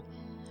long.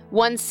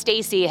 Once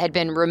Stacey had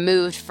been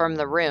removed from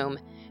the room,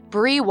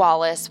 Bree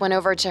Wallace went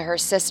over to her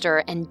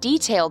sister and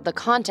detailed the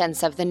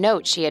contents of the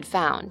note she had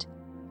found.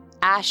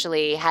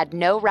 Ashley had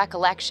no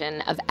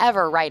recollection of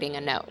ever writing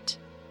a note.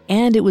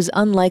 And it was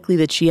unlikely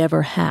that she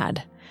ever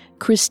had.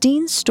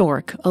 Christine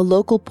Stork, a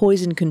local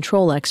poison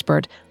control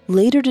expert,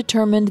 later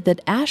determined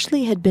that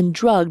Ashley had been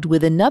drugged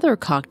with another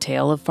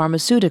cocktail of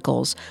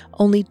pharmaceuticals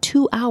only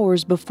 2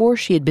 hours before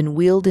she had been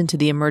wheeled into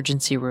the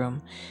emergency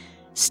room.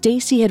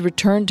 Stacey had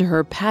returned to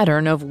her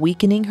pattern of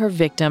weakening her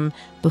victim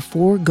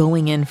before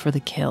going in for the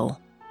kill.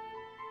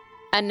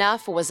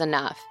 Enough was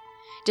enough.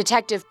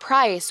 Detective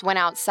Price went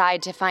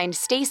outside to find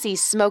Stacey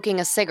smoking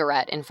a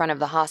cigarette in front of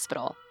the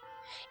hospital.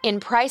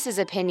 In Price's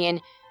opinion,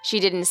 she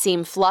didn't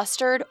seem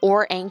flustered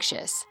or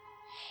anxious.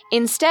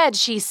 Instead,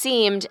 she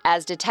seemed,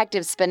 as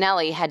Detective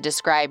Spinelli had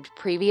described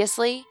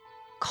previously,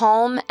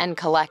 calm and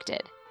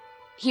collected.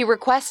 He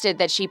requested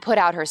that she put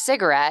out her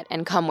cigarette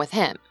and come with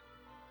him.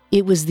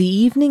 It was the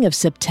evening of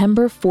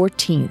September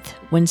 14th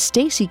when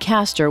Stacey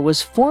Castor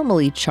was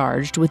formally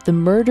charged with the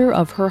murder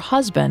of her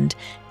husband,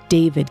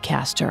 David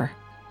Castor.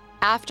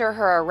 After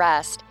her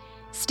arrest,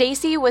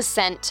 Stacey was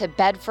sent to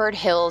Bedford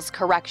Hills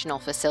Correctional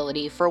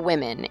Facility for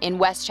Women in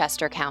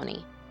Westchester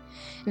County.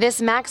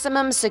 This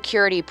maximum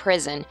security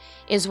prison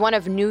is one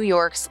of New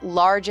York's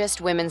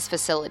largest women's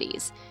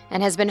facilities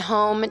and has been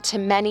home to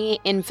many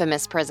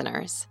infamous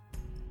prisoners.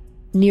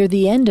 Near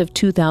the end of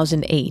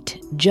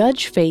 2008,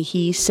 Judge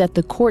Fahey set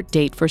the court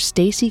date for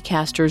Stacey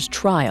Castor's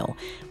trial,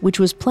 which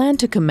was planned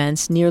to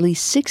commence nearly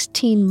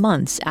 16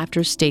 months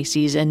after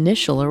Stacey's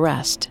initial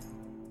arrest.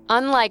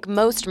 Unlike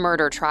most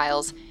murder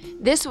trials,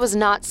 this was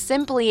not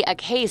simply a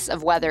case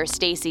of whether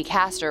Stacey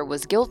Castor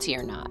was guilty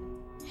or not.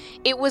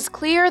 It was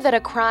clear that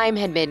a crime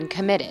had been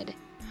committed,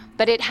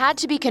 but it had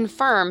to be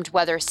confirmed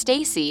whether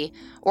Stacey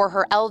or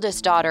her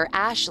eldest daughter,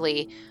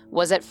 Ashley,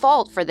 was at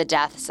fault for the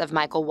deaths of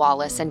Michael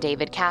Wallace and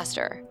David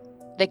Castor.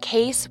 The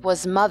case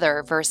was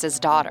mother versus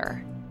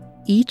daughter.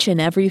 Each and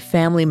every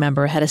family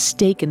member had a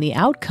stake in the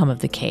outcome of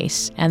the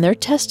case, and their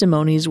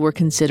testimonies were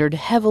considered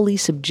heavily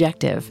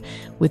subjective,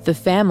 with the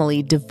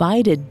family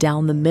divided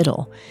down the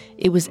middle.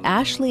 It was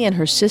Ashley and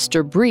her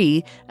sister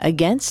Bree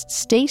against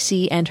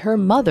Stacey and her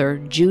mother,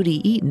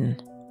 Judy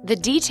Eaton. The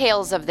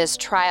details of this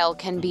trial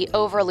can be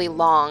overly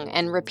long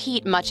and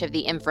repeat much of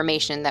the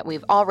information that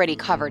we've already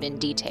covered in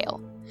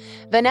detail.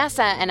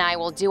 Vanessa and I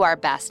will do our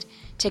best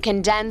to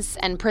condense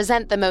and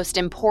present the most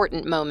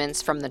important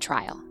moments from the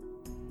trial.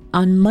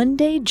 On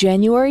Monday,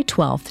 January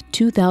 12,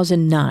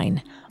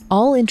 2009,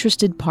 all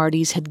interested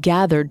parties had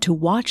gathered to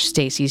watch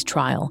Stacey's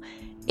trial.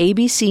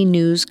 ABC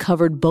News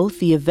covered both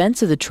the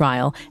events of the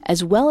trial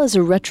as well as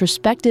a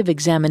retrospective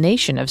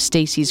examination of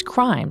Stacey's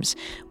crimes,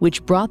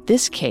 which brought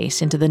this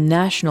case into the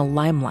national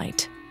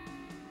limelight.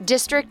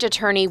 District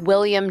Attorney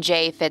William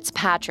J.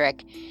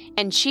 Fitzpatrick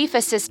and Chief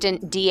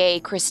Assistant DA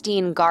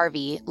Christine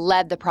Garvey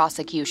led the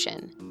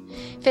prosecution.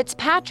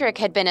 Fitzpatrick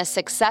had been a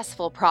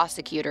successful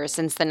prosecutor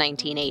since the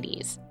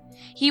 1980s.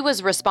 He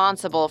was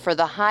responsible for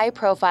the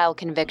high-profile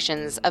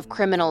convictions of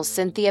criminals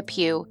Cynthia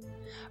Pugh,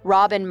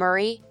 Robin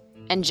Murray,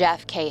 and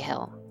Jeff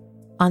Cahill.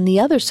 On the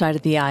other side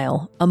of the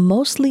aisle, a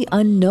mostly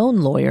unknown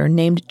lawyer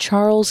named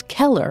Charles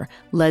Keller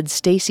led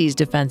Stacey's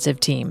defensive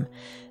team.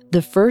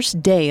 The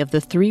first day of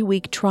the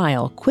 3-week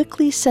trial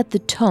quickly set the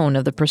tone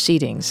of the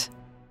proceedings.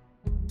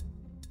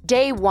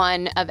 Day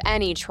one of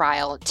any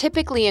trial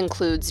typically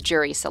includes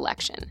jury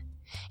selection.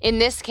 In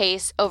this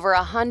case, over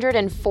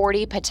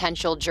 140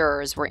 potential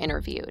jurors were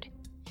interviewed.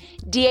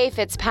 DA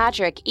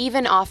Fitzpatrick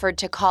even offered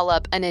to call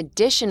up an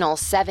additional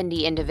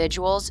 70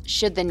 individuals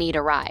should the need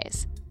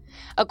arise.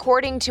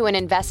 According to an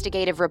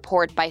investigative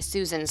report by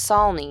Susan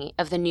Salney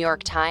of the New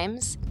York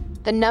Times,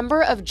 the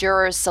number of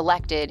jurors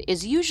selected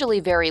is usually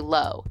very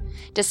low,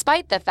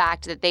 despite the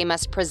fact that they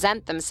must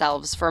present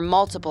themselves for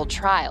multiple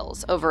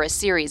trials over a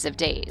series of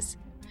days.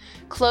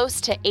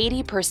 Close to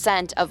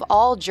 80% of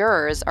all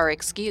jurors are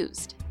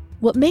excused.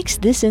 What makes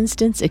this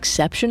instance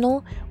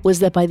exceptional was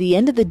that by the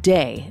end of the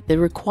day, the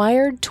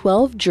required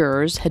 12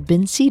 jurors had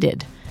been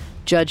seated.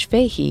 Judge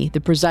Fahey,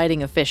 the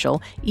presiding official,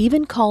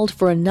 even called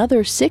for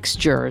another 6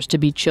 jurors to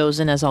be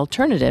chosen as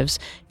alternatives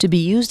to be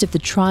used if the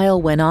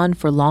trial went on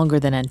for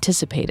longer than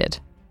anticipated.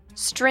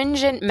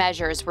 Stringent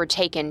measures were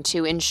taken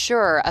to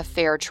ensure a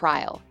fair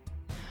trial.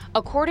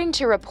 According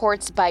to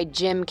reports by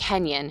Jim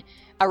Kenyon,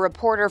 a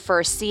reporter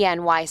for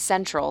CNY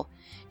Central,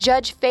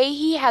 Judge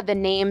Fahey had the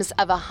names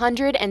of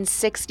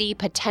 160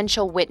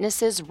 potential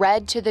witnesses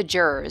read to the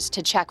jurors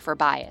to check for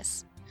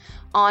bias.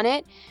 On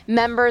it,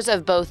 members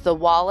of both the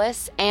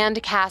Wallace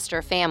and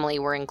Castor family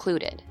were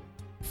included.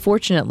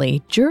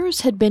 Fortunately,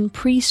 jurors had been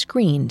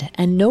pre-screened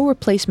and no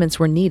replacements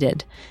were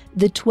needed.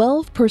 The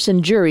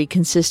 12-person jury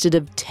consisted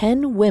of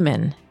 10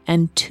 women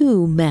and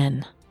 2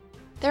 men.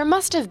 There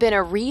must have been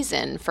a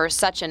reason for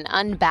such an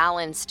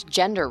unbalanced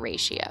gender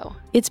ratio.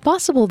 It's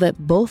possible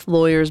that both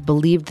lawyers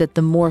believed that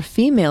the more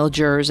female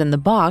jurors in the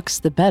box,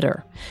 the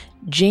better.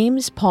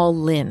 James Paul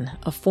Lynn,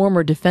 a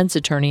former defense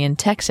attorney in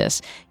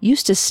Texas,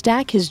 used to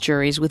stack his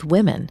juries with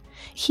women.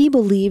 He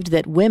believed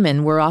that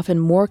women were often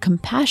more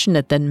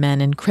compassionate than men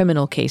in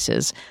criminal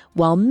cases,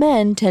 while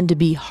men tend to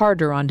be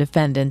harder on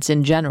defendants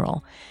in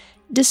general.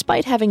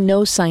 Despite having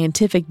no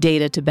scientific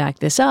data to back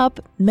this up,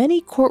 many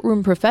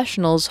courtroom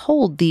professionals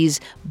hold these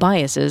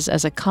biases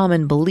as a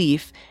common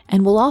belief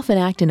and will often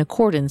act in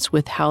accordance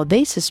with how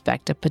they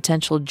suspect a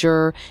potential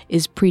juror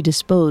is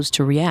predisposed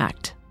to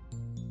react.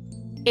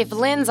 If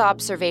Lynn's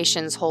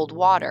observations hold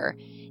water,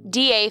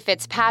 DA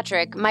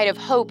Fitzpatrick might have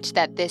hoped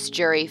that this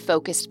jury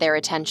focused their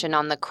attention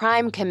on the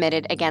crime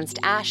committed against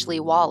Ashley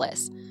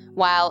Wallace,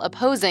 while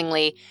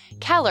opposingly,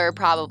 Keller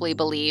probably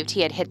believed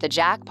he had hit the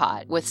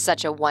jackpot with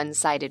such a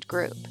one-sided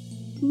group.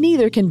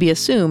 Neither can be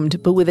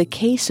assumed, but with a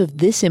case of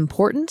this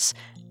importance,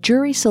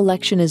 jury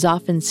selection is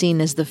often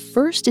seen as the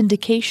first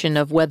indication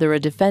of whether a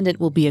defendant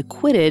will be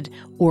acquitted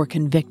or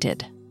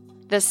convicted.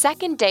 The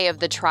second day of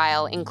the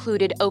trial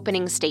included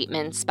opening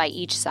statements by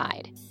each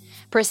side.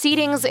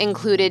 Proceedings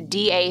included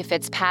DA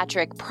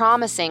Fitzpatrick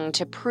promising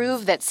to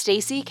prove that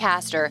Stacey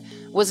Castor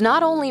was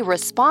not only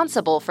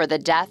responsible for the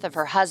death of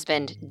her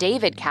husband,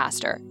 David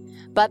Castor,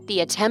 but the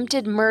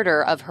attempted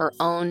murder of her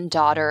own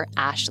daughter,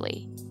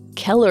 Ashley.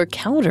 Keller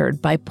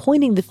countered by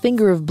pointing the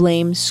finger of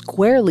blame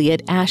squarely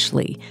at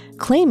Ashley,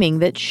 claiming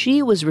that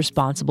she was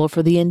responsible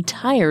for the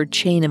entire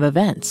chain of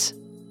events.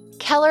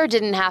 Keller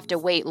didn't have to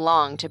wait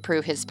long to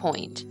prove his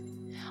point.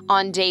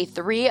 On day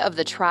 3 of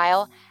the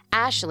trial,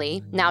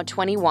 Ashley, now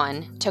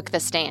 21, took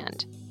the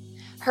stand.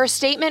 Her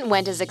statement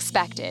went as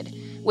expected,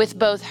 with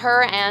both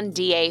her and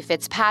DA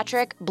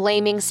Fitzpatrick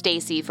blaming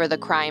Stacey for the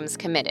crimes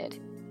committed.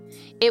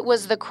 It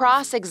was the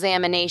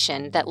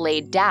cross-examination that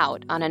laid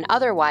doubt on an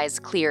otherwise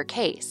clear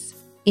case.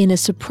 In a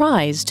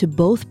surprise to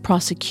both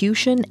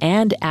prosecution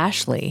and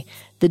Ashley,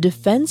 the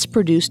defense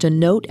produced a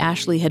note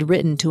Ashley had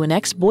written to an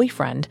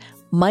ex-boyfriend,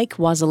 Mike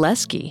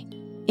Wasilewski.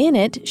 In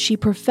it, she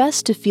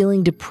professed to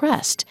feeling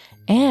depressed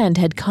and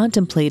had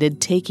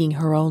contemplated taking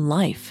her own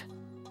life.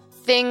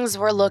 Things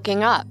were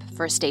looking up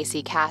for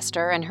Stacey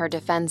Castor and her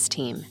defense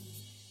team,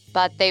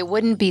 but they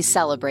wouldn't be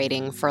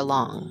celebrating for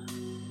long.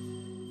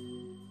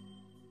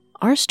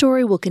 Our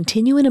story will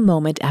continue in a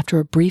moment after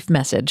a brief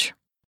message.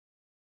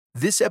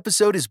 This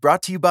episode is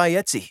brought to you by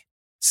Etsy.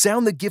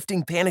 Sound the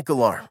gifting panic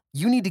alarm.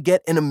 You need to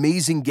get an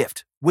amazing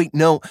gift. Wait,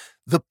 no,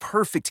 the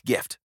perfect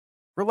gift.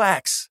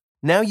 Relax.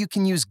 Now you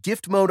can use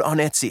gift mode on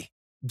Etsy.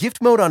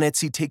 Gift mode on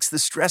Etsy takes the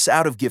stress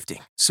out of gifting,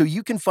 so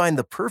you can find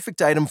the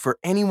perfect item for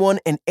anyone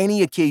and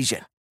any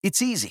occasion.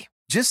 It's easy.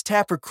 Just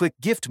tap or click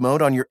gift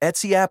mode on your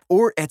Etsy app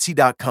or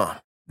Etsy.com.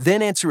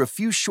 Then answer a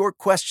few short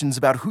questions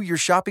about who you're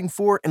shopping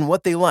for and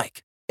what they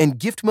like. And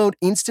gift mode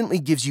instantly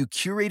gives you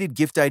curated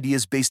gift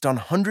ideas based on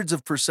hundreds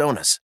of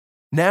personas.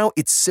 Now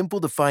it's simple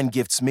to find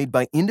gifts made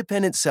by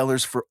independent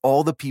sellers for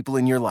all the people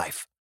in your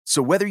life.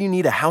 So whether you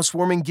need a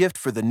housewarming gift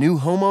for the new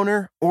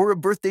homeowner or a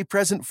birthday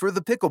present for the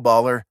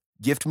pickleballer,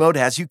 Gift Mode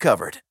has you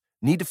covered.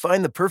 Need to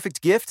find the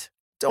perfect gift?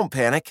 Don't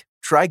panic.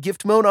 Try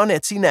Gift Mode on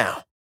Etsy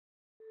now.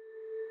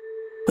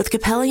 With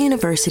Capella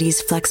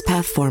University's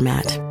FlexPath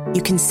format,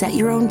 you can set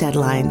your own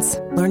deadlines,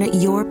 learn at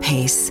your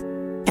pace,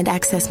 and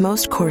access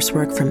most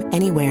coursework from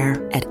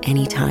anywhere at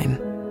any time.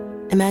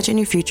 Imagine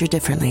your future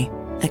differently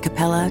at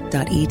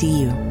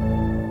capella.edu.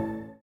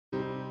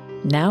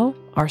 Now,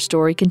 our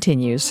story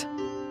continues.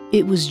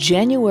 It was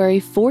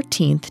January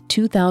 14th,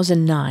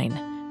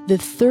 2009. The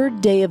third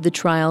day of the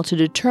trial to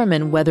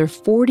determine whether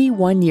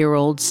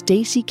 41-year-old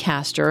Stacey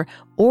Castor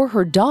or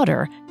her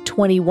daughter,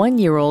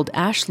 21-year-old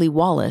Ashley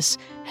Wallace,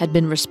 had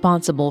been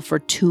responsible for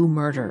 2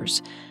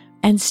 murders.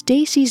 And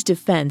Stacey's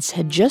defense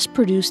had just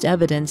produced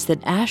evidence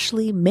that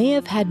Ashley may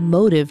have had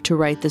motive to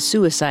write the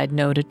suicide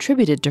note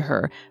attributed to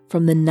her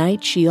from the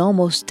night she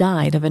almost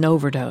died of an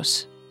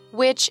overdose.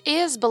 Which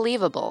is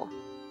believable.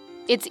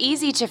 It's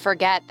easy to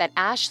forget that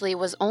Ashley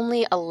was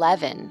only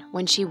 11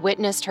 when she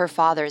witnessed her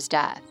father's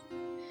death.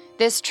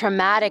 This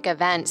traumatic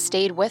event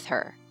stayed with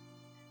her.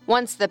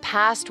 Once the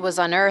past was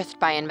unearthed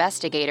by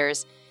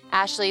investigators,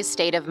 Ashley's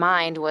state of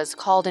mind was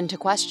called into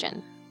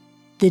question.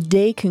 The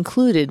day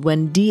concluded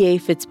when DA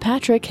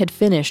Fitzpatrick had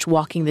finished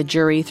walking the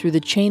jury through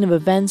the chain of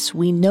events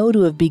we know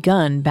to have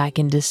begun back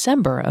in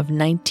December of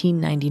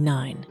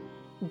 1999.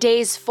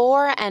 Days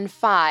 4 and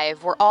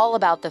 5 were all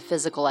about the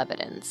physical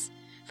evidence,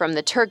 from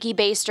the turkey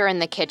baster in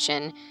the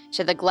kitchen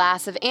to the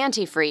glass of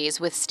antifreeze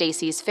with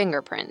Stacey's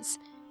fingerprints.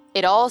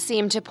 It all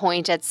seemed to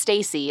point at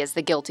Stacey as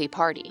the guilty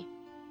party.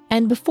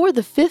 And before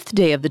the 5th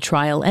day of the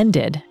trial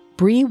ended,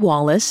 Bree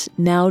Wallace,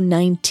 now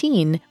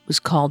 19, was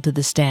called to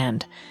the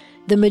stand.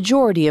 The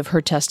majority of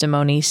her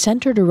testimony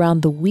centered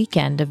around the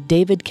weekend of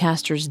David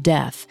Castor's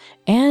death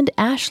and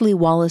Ashley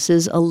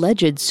Wallace's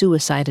alleged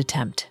suicide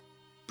attempt.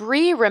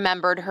 Bree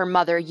remembered her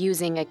mother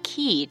using a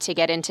key to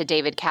get into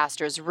David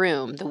Castor's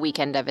room the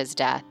weekend of his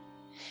death.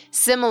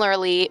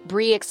 Similarly,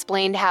 Bree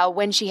explained how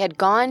when she had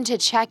gone to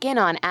check in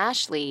on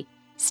Ashley,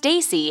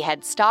 Stacey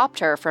had stopped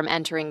her from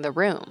entering the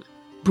room.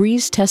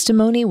 Bree's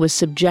testimony was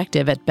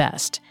subjective at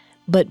best,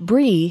 but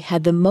Bree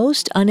had the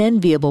most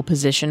unenviable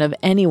position of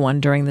anyone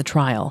during the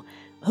trial.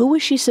 Who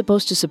was she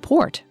supposed to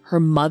support, her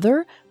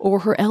mother or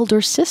her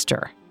elder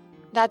sister?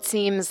 That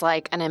seems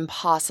like an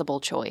impossible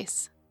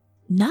choice.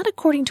 Not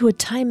according to a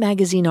Time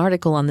magazine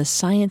article on the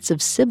science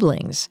of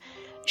siblings.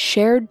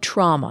 Shared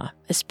trauma,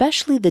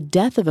 especially the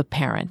death of a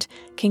parent,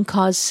 can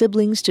cause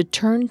siblings to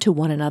turn to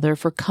one another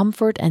for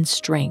comfort and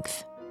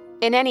strength.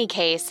 In any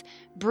case,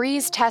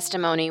 Bree's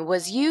testimony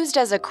was used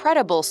as a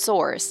credible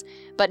source,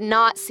 but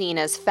not seen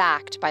as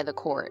fact by the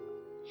court.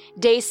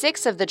 Day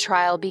 6 of the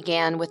trial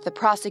began with the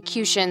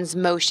prosecution's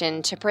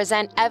motion to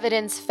present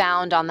evidence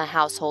found on the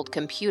household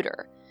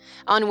computer,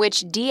 on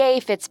which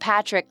DA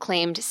Fitzpatrick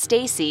claimed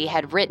Stacey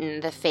had written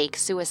the fake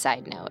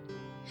suicide note.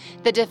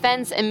 The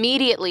defense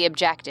immediately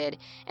objected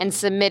and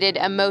submitted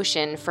a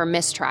motion for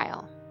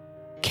mistrial.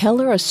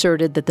 Keller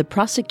asserted that the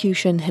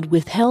prosecution had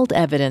withheld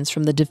evidence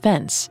from the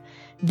defense.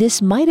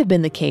 This might have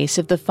been the case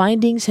if the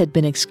findings had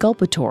been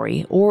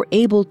exculpatory or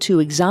able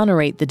to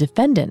exonerate the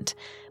defendant,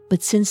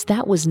 but since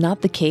that was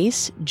not the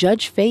case,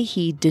 Judge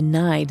Fahey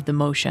denied the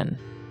motion.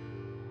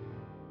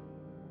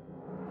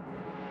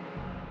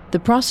 The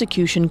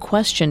prosecution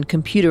questioned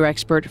computer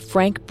expert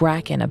Frank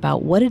Bracken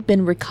about what had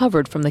been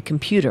recovered from the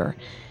computer.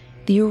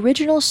 The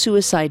original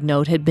suicide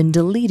note had been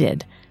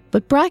deleted,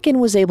 but Bracken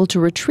was able to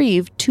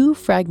retrieve 2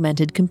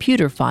 fragmented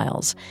computer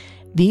files.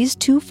 These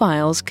 2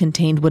 files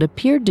contained what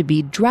appeared to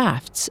be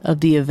drafts of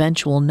the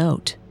eventual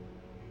note.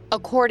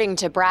 According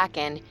to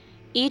Bracken,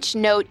 Each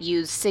note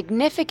used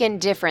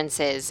significant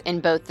differences in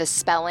both the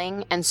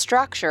spelling and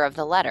structure of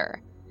the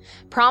letter.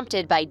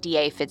 Prompted by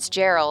D.A.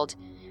 Fitzgerald,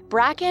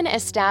 Bracken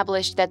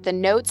established that the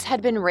notes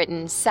had been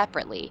written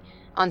separately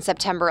on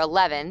September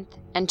 11th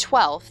and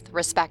 12th,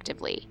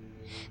 respectively.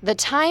 The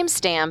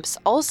timestamps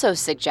also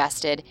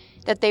suggested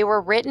that they were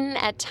written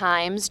at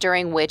times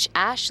during which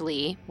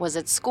Ashley was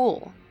at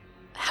school.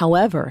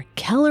 However,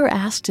 Keller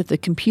asked if the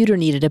computer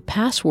needed a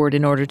password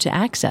in order to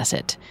access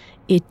it.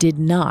 It did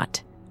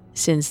not.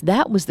 Since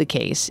that was the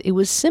case, it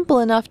was simple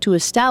enough to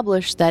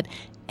establish that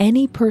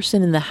any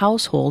person in the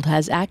household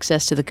has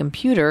access to the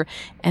computer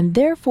and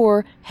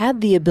therefore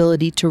had the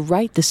ability to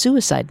write the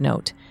suicide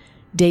note.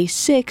 Day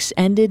 6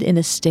 ended in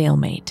a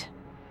stalemate.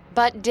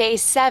 But Day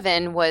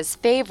 7 was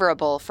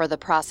favorable for the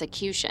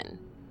prosecution.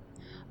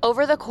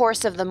 Over the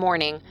course of the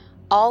morning,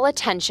 all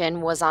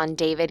attention was on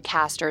David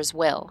Castor's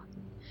will.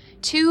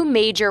 2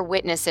 major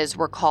witnesses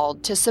were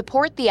called to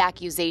support the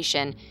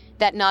accusation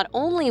that not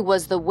only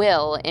was the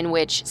will in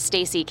which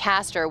Stacey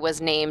Castor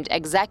was named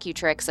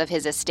executrix of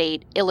his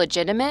estate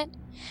illegitimate,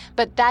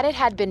 but that it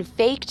had been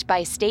faked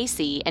by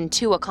Stacey and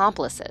 2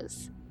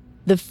 accomplices.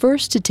 The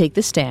first to take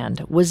the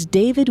stand was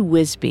David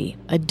Wisby,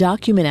 a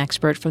document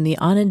expert from the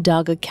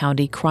Onondaga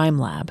County Crime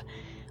Lab.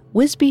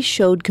 Wisby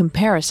showed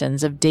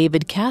comparisons of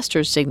David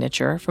Castor's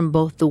signature from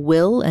both the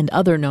will and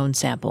other known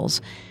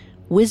samples.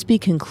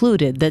 Wisby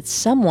concluded that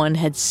someone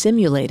had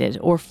simulated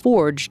or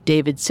forged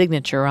David's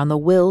signature on the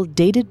will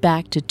dated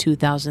back to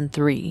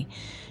 2003.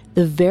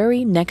 The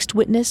very next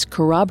witness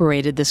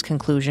corroborated this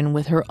conclusion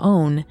with her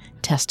own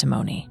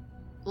testimony.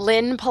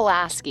 Lynn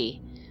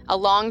Pulaski, a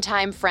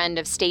longtime friend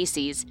of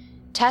Stacey's,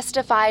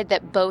 testified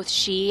that both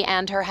she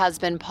and her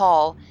husband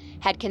Paul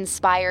had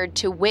conspired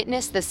to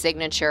witness the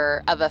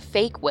signature of a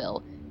fake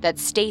will that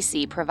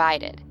Stacey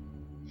provided.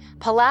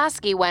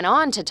 Pulaski went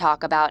on to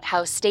talk about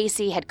how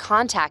Stacey had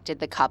contacted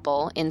the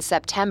couple in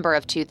September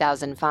of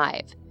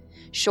 2005,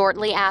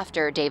 shortly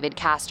after David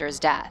Castor's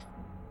death.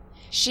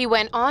 She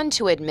went on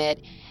to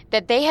admit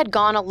that they had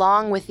gone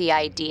along with the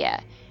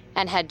idea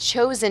and had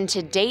chosen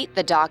to date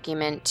the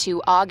document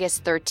to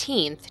August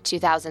 13th,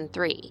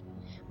 2003,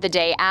 the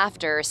day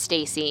after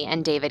Stacey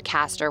and David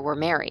Castor were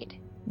married.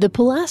 The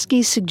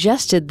Pulaskis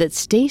suggested that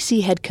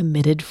Stacey had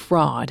committed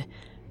fraud,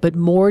 but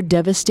more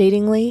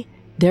devastatingly,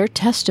 their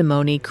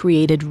testimony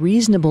created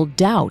reasonable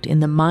doubt in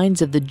the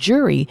minds of the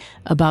jury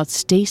about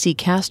Stacey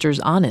Castor's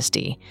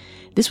honesty.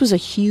 This was a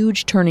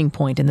huge turning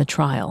point in the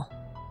trial.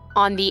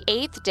 On the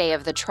 8th day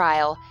of the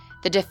trial,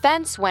 the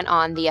defense went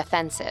on the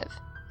offensive.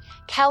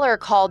 Keller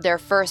called their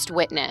first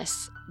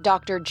witness,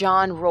 Dr.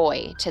 John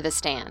Roy, to the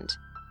stand.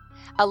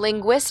 A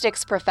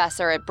linguistics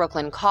professor at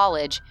Brooklyn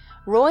College,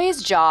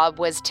 Roy's job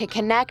was to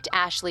connect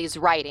Ashley's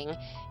writing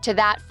to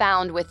that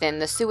found within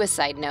the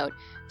suicide note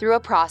through a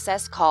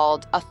process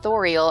called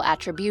authorial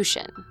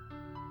attribution.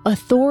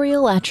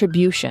 Authorial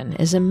attribution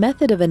is a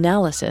method of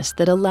analysis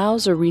that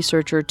allows a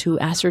researcher to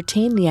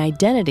ascertain the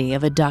identity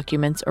of a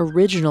document's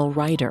original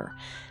writer.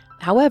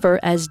 However,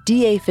 as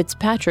D.A.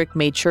 Fitzpatrick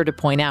made sure to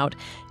point out,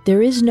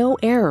 there is no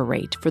error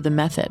rate for the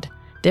method.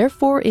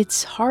 Therefore,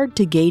 it's hard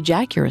to gauge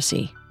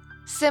accuracy.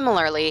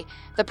 Similarly,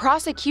 the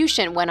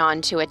prosecution went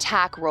on to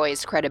attack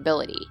Roy's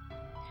credibility.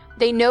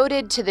 They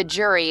noted to the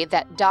jury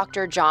that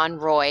Dr. John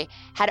Roy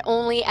had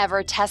only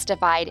ever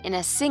testified in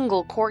a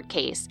single court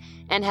case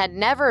and had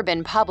never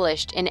been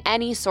published in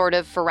any sort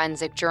of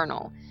forensic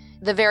journal,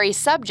 the very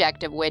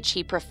subject of which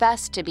he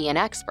professed to be an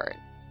expert.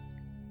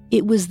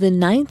 It was the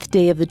 9th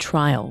day of the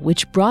trial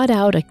which brought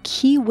out a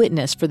key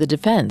witness for the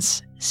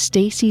defense,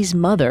 Stacey's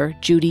mother,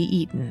 Judy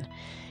Eaton.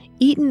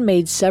 Eaton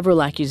made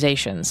several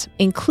accusations,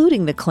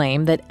 including the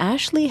claim that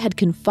Ashley had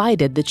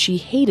confided that she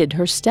hated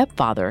her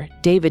stepfather,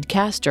 David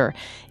Castor,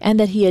 and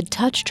that he had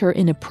touched her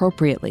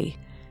inappropriately.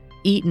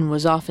 Eaton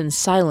was often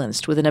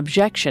silenced with an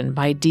objection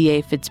by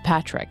D.A.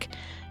 Fitzpatrick.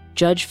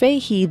 Judge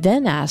Fahey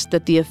then asked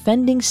that the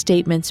offending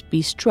statements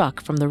be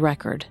struck from the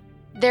record.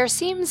 There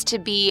seems to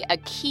be a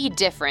key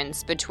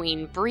difference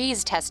between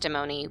Bree's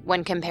testimony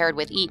when compared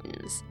with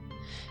Eaton's.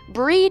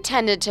 Bree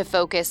tended to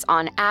focus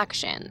on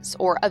actions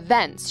or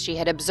events she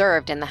had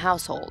observed in the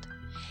household.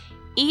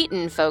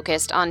 Eaton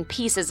focused on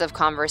pieces of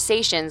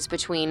conversations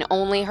between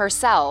only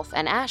herself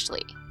and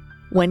Ashley.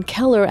 When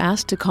Keller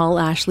asked to call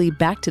Ashley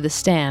back to the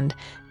stand,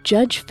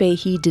 Judge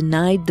Fahey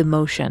denied the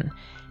motion.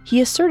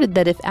 He asserted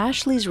that if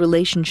Ashley's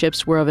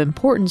relationships were of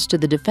importance to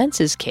the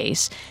defense's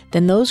case,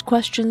 then those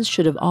questions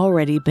should have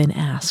already been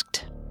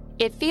asked.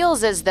 It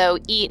feels as though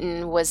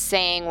Eaton was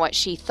saying what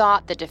she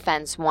thought the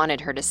defense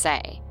wanted her to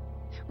say.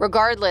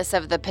 Regardless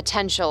of the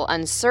potential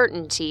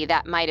uncertainty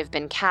that might have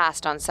been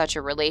cast on such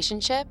a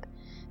relationship,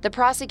 the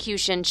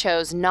prosecution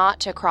chose not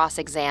to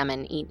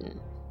cross-examine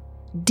Eaton.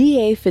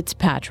 D.A.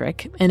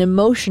 Fitzpatrick, an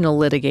emotional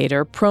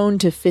litigator prone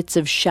to fits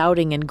of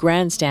shouting and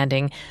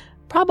grandstanding,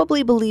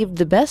 probably believed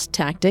the best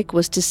tactic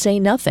was to say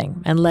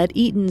nothing and let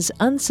Eaton's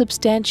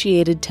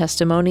unsubstantiated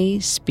testimony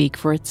speak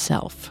for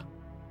itself.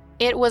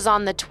 It was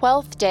on the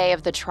 12th day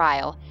of the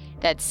trial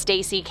that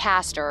Stacey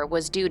Castor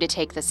was due to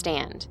take the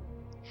stand.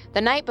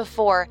 The night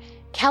before,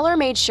 Keller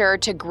made sure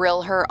to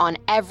grill her on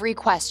every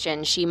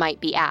question she might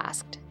be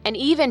asked, and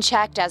even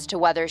checked as to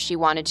whether she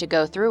wanted to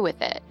go through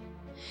with it.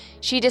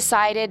 She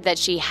decided that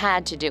she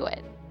had to do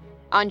it.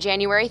 On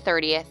January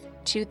 30th,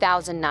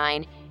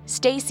 2009,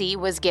 Stacey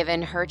was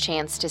given her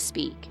chance to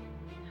speak.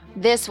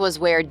 This was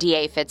where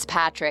DA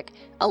Fitzpatrick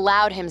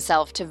allowed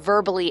himself to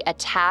verbally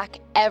attack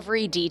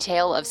every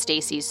detail of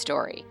Stacey's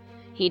story.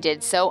 He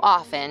did so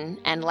often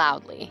and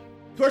loudly.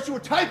 Of course, you were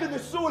typing the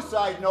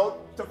suicide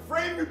note to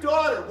frame your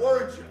daughter,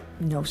 weren't you?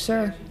 No,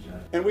 sir.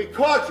 And we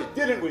caught you,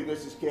 didn't we,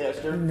 Mrs.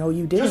 Castor? No,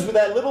 you didn't. Just for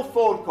that little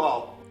phone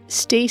call.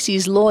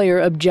 Stacey's lawyer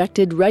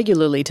objected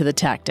regularly to the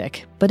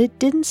tactic, but it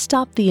didn't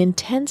stop the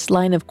intense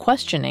line of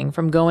questioning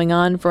from going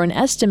on for an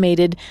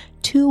estimated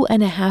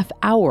 2.5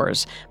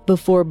 hours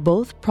before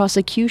both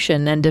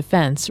prosecution and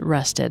defense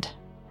rested.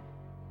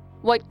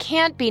 What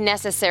can't be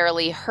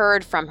necessarily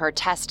heard from her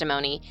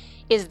testimony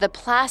is the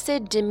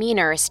placid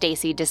demeanor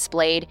Stacey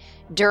displayed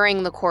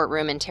during the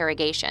courtroom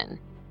interrogation.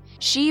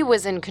 She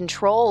was in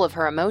control of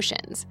her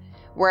emotions,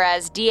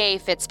 whereas DA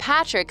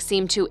Fitzpatrick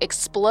seemed to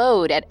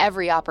explode at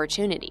every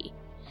opportunity.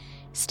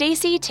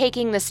 Stacey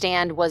taking the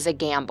stand was a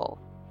gamble,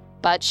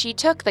 but she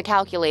took the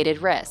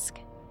calculated risk.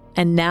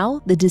 And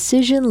now the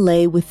decision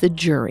lay with the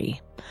jury.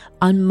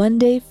 On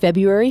Monday,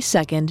 February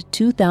 2nd,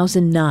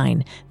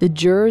 2009, the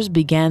jurors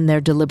began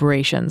their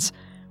deliberations.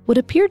 What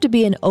appeared to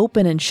be an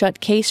open and shut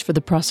case for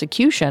the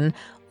prosecution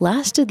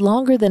lasted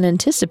longer than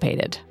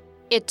anticipated.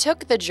 It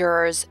took the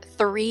jurors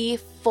 3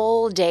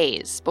 full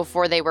days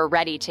before they were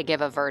ready to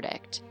give a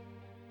verdict.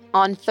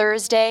 On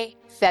Thursday,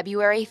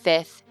 February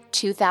 5th,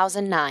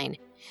 2009,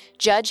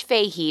 Judge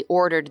Fahey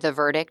ordered the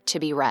verdict to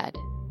be read.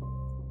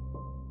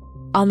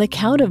 On the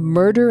count of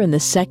murder in the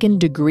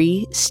second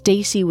degree,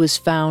 Stacey was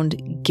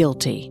found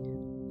guilty.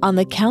 On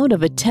the count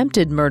of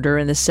attempted murder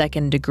in the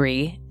second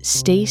degree,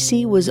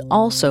 Stacey was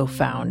also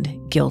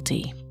found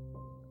guilty.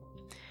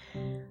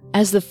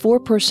 As the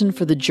foreperson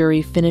for the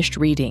jury finished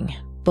reading,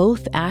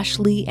 both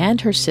Ashley and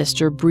her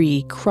sister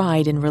Bree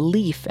cried in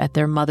relief at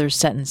their mother's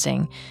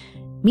sentencing.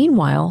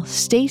 Meanwhile,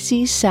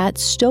 Stacey sat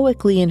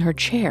stoically in her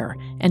chair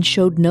and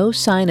showed no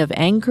sign of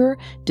anger,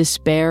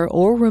 despair,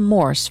 or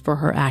remorse for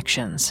her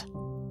actions.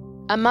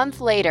 A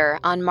month later,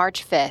 on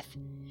March 5th,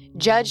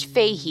 Judge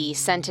Fahey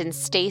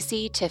sentenced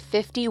Stacey to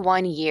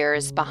 51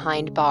 years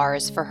behind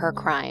bars for her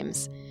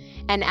crimes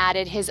and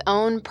added his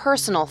own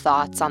personal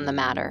thoughts on the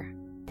matter.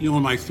 You know,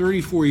 in my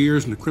 34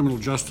 years in the criminal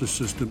justice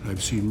system,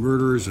 I've seen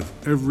murderers of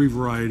every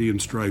variety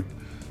and stripe.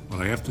 But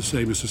I have to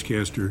say, Mrs.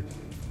 Castor,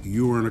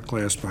 you are in a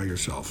class by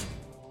yourself.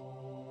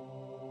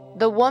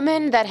 The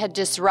woman that had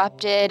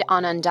disrupted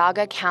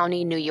Onondaga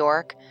County, New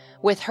York,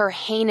 with her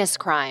heinous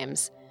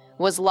crimes,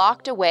 was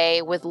locked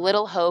away with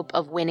little hope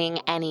of winning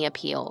any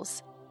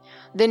appeals.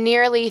 The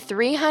nearly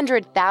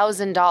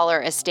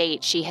 $300,000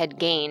 estate she had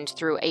gained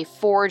through a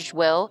forged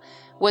will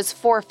was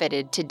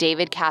forfeited to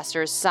David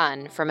Castor's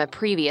son from a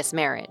previous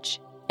marriage.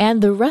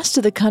 And the rest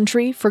of the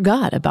country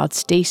forgot about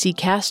Stacey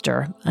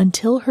Castor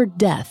until her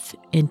death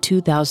in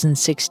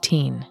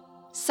 2016.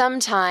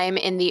 Sometime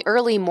in the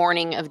early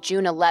morning of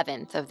June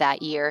 11th of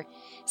that year,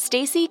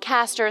 Stacey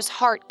Castor's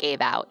heart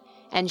gave out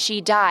and she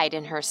died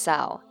in her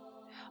cell.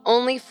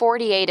 Only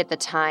 48 at the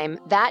time,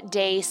 that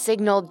day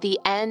signaled the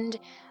end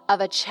of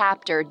a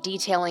chapter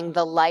detailing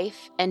the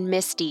life and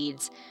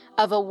misdeeds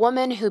of a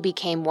woman who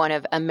became one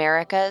of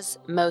America's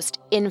most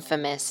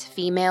infamous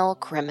female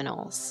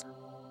criminals.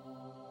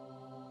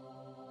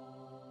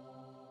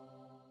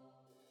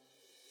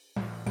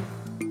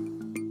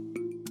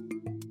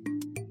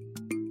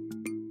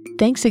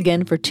 Thanks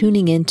again for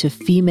tuning in to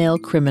Female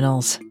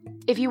Criminals.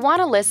 If you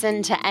want to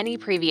listen to any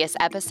previous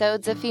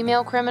episodes of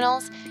Female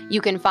Criminals,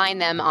 you can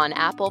find them on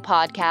Apple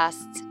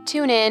Podcasts,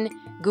 TuneIn,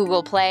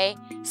 Google Play,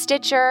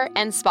 Stitcher,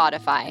 and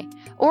Spotify,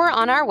 or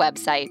on our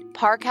website,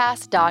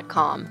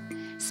 parcast.com,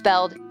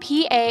 spelled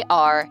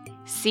PARCAST.com.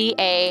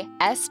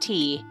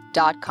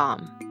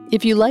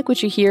 If you like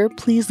what you hear,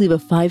 please leave a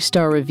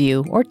 5-star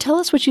review or tell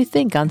us what you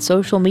think on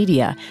social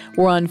media.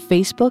 We're on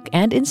Facebook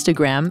and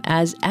Instagram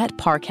as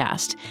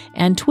 @Parcast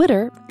and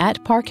Twitter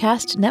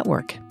 @Parcast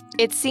Network.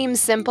 It seems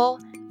simple,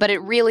 but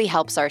it really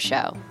helps our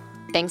show.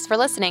 Thanks for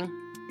listening.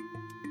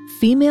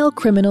 Female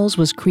Criminals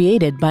was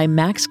created by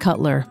Max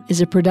Cutler,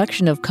 is a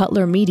production of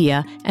Cutler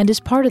Media, and is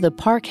part of the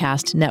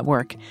Parcast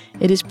Network.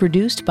 It is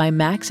produced by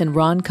Max and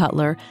Ron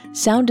Cutler,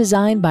 sound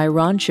designed by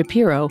Ron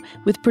Shapiro,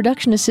 with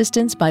production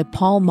assistance by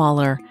Paul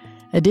Mahler.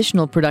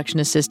 Additional production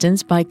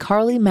assistance by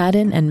Carly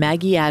Madden and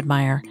Maggie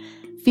Admire.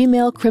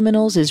 Female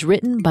Criminals is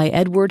written by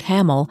Edward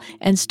Hamill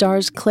and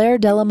stars Claire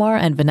Delamar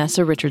and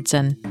Vanessa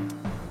Richardson.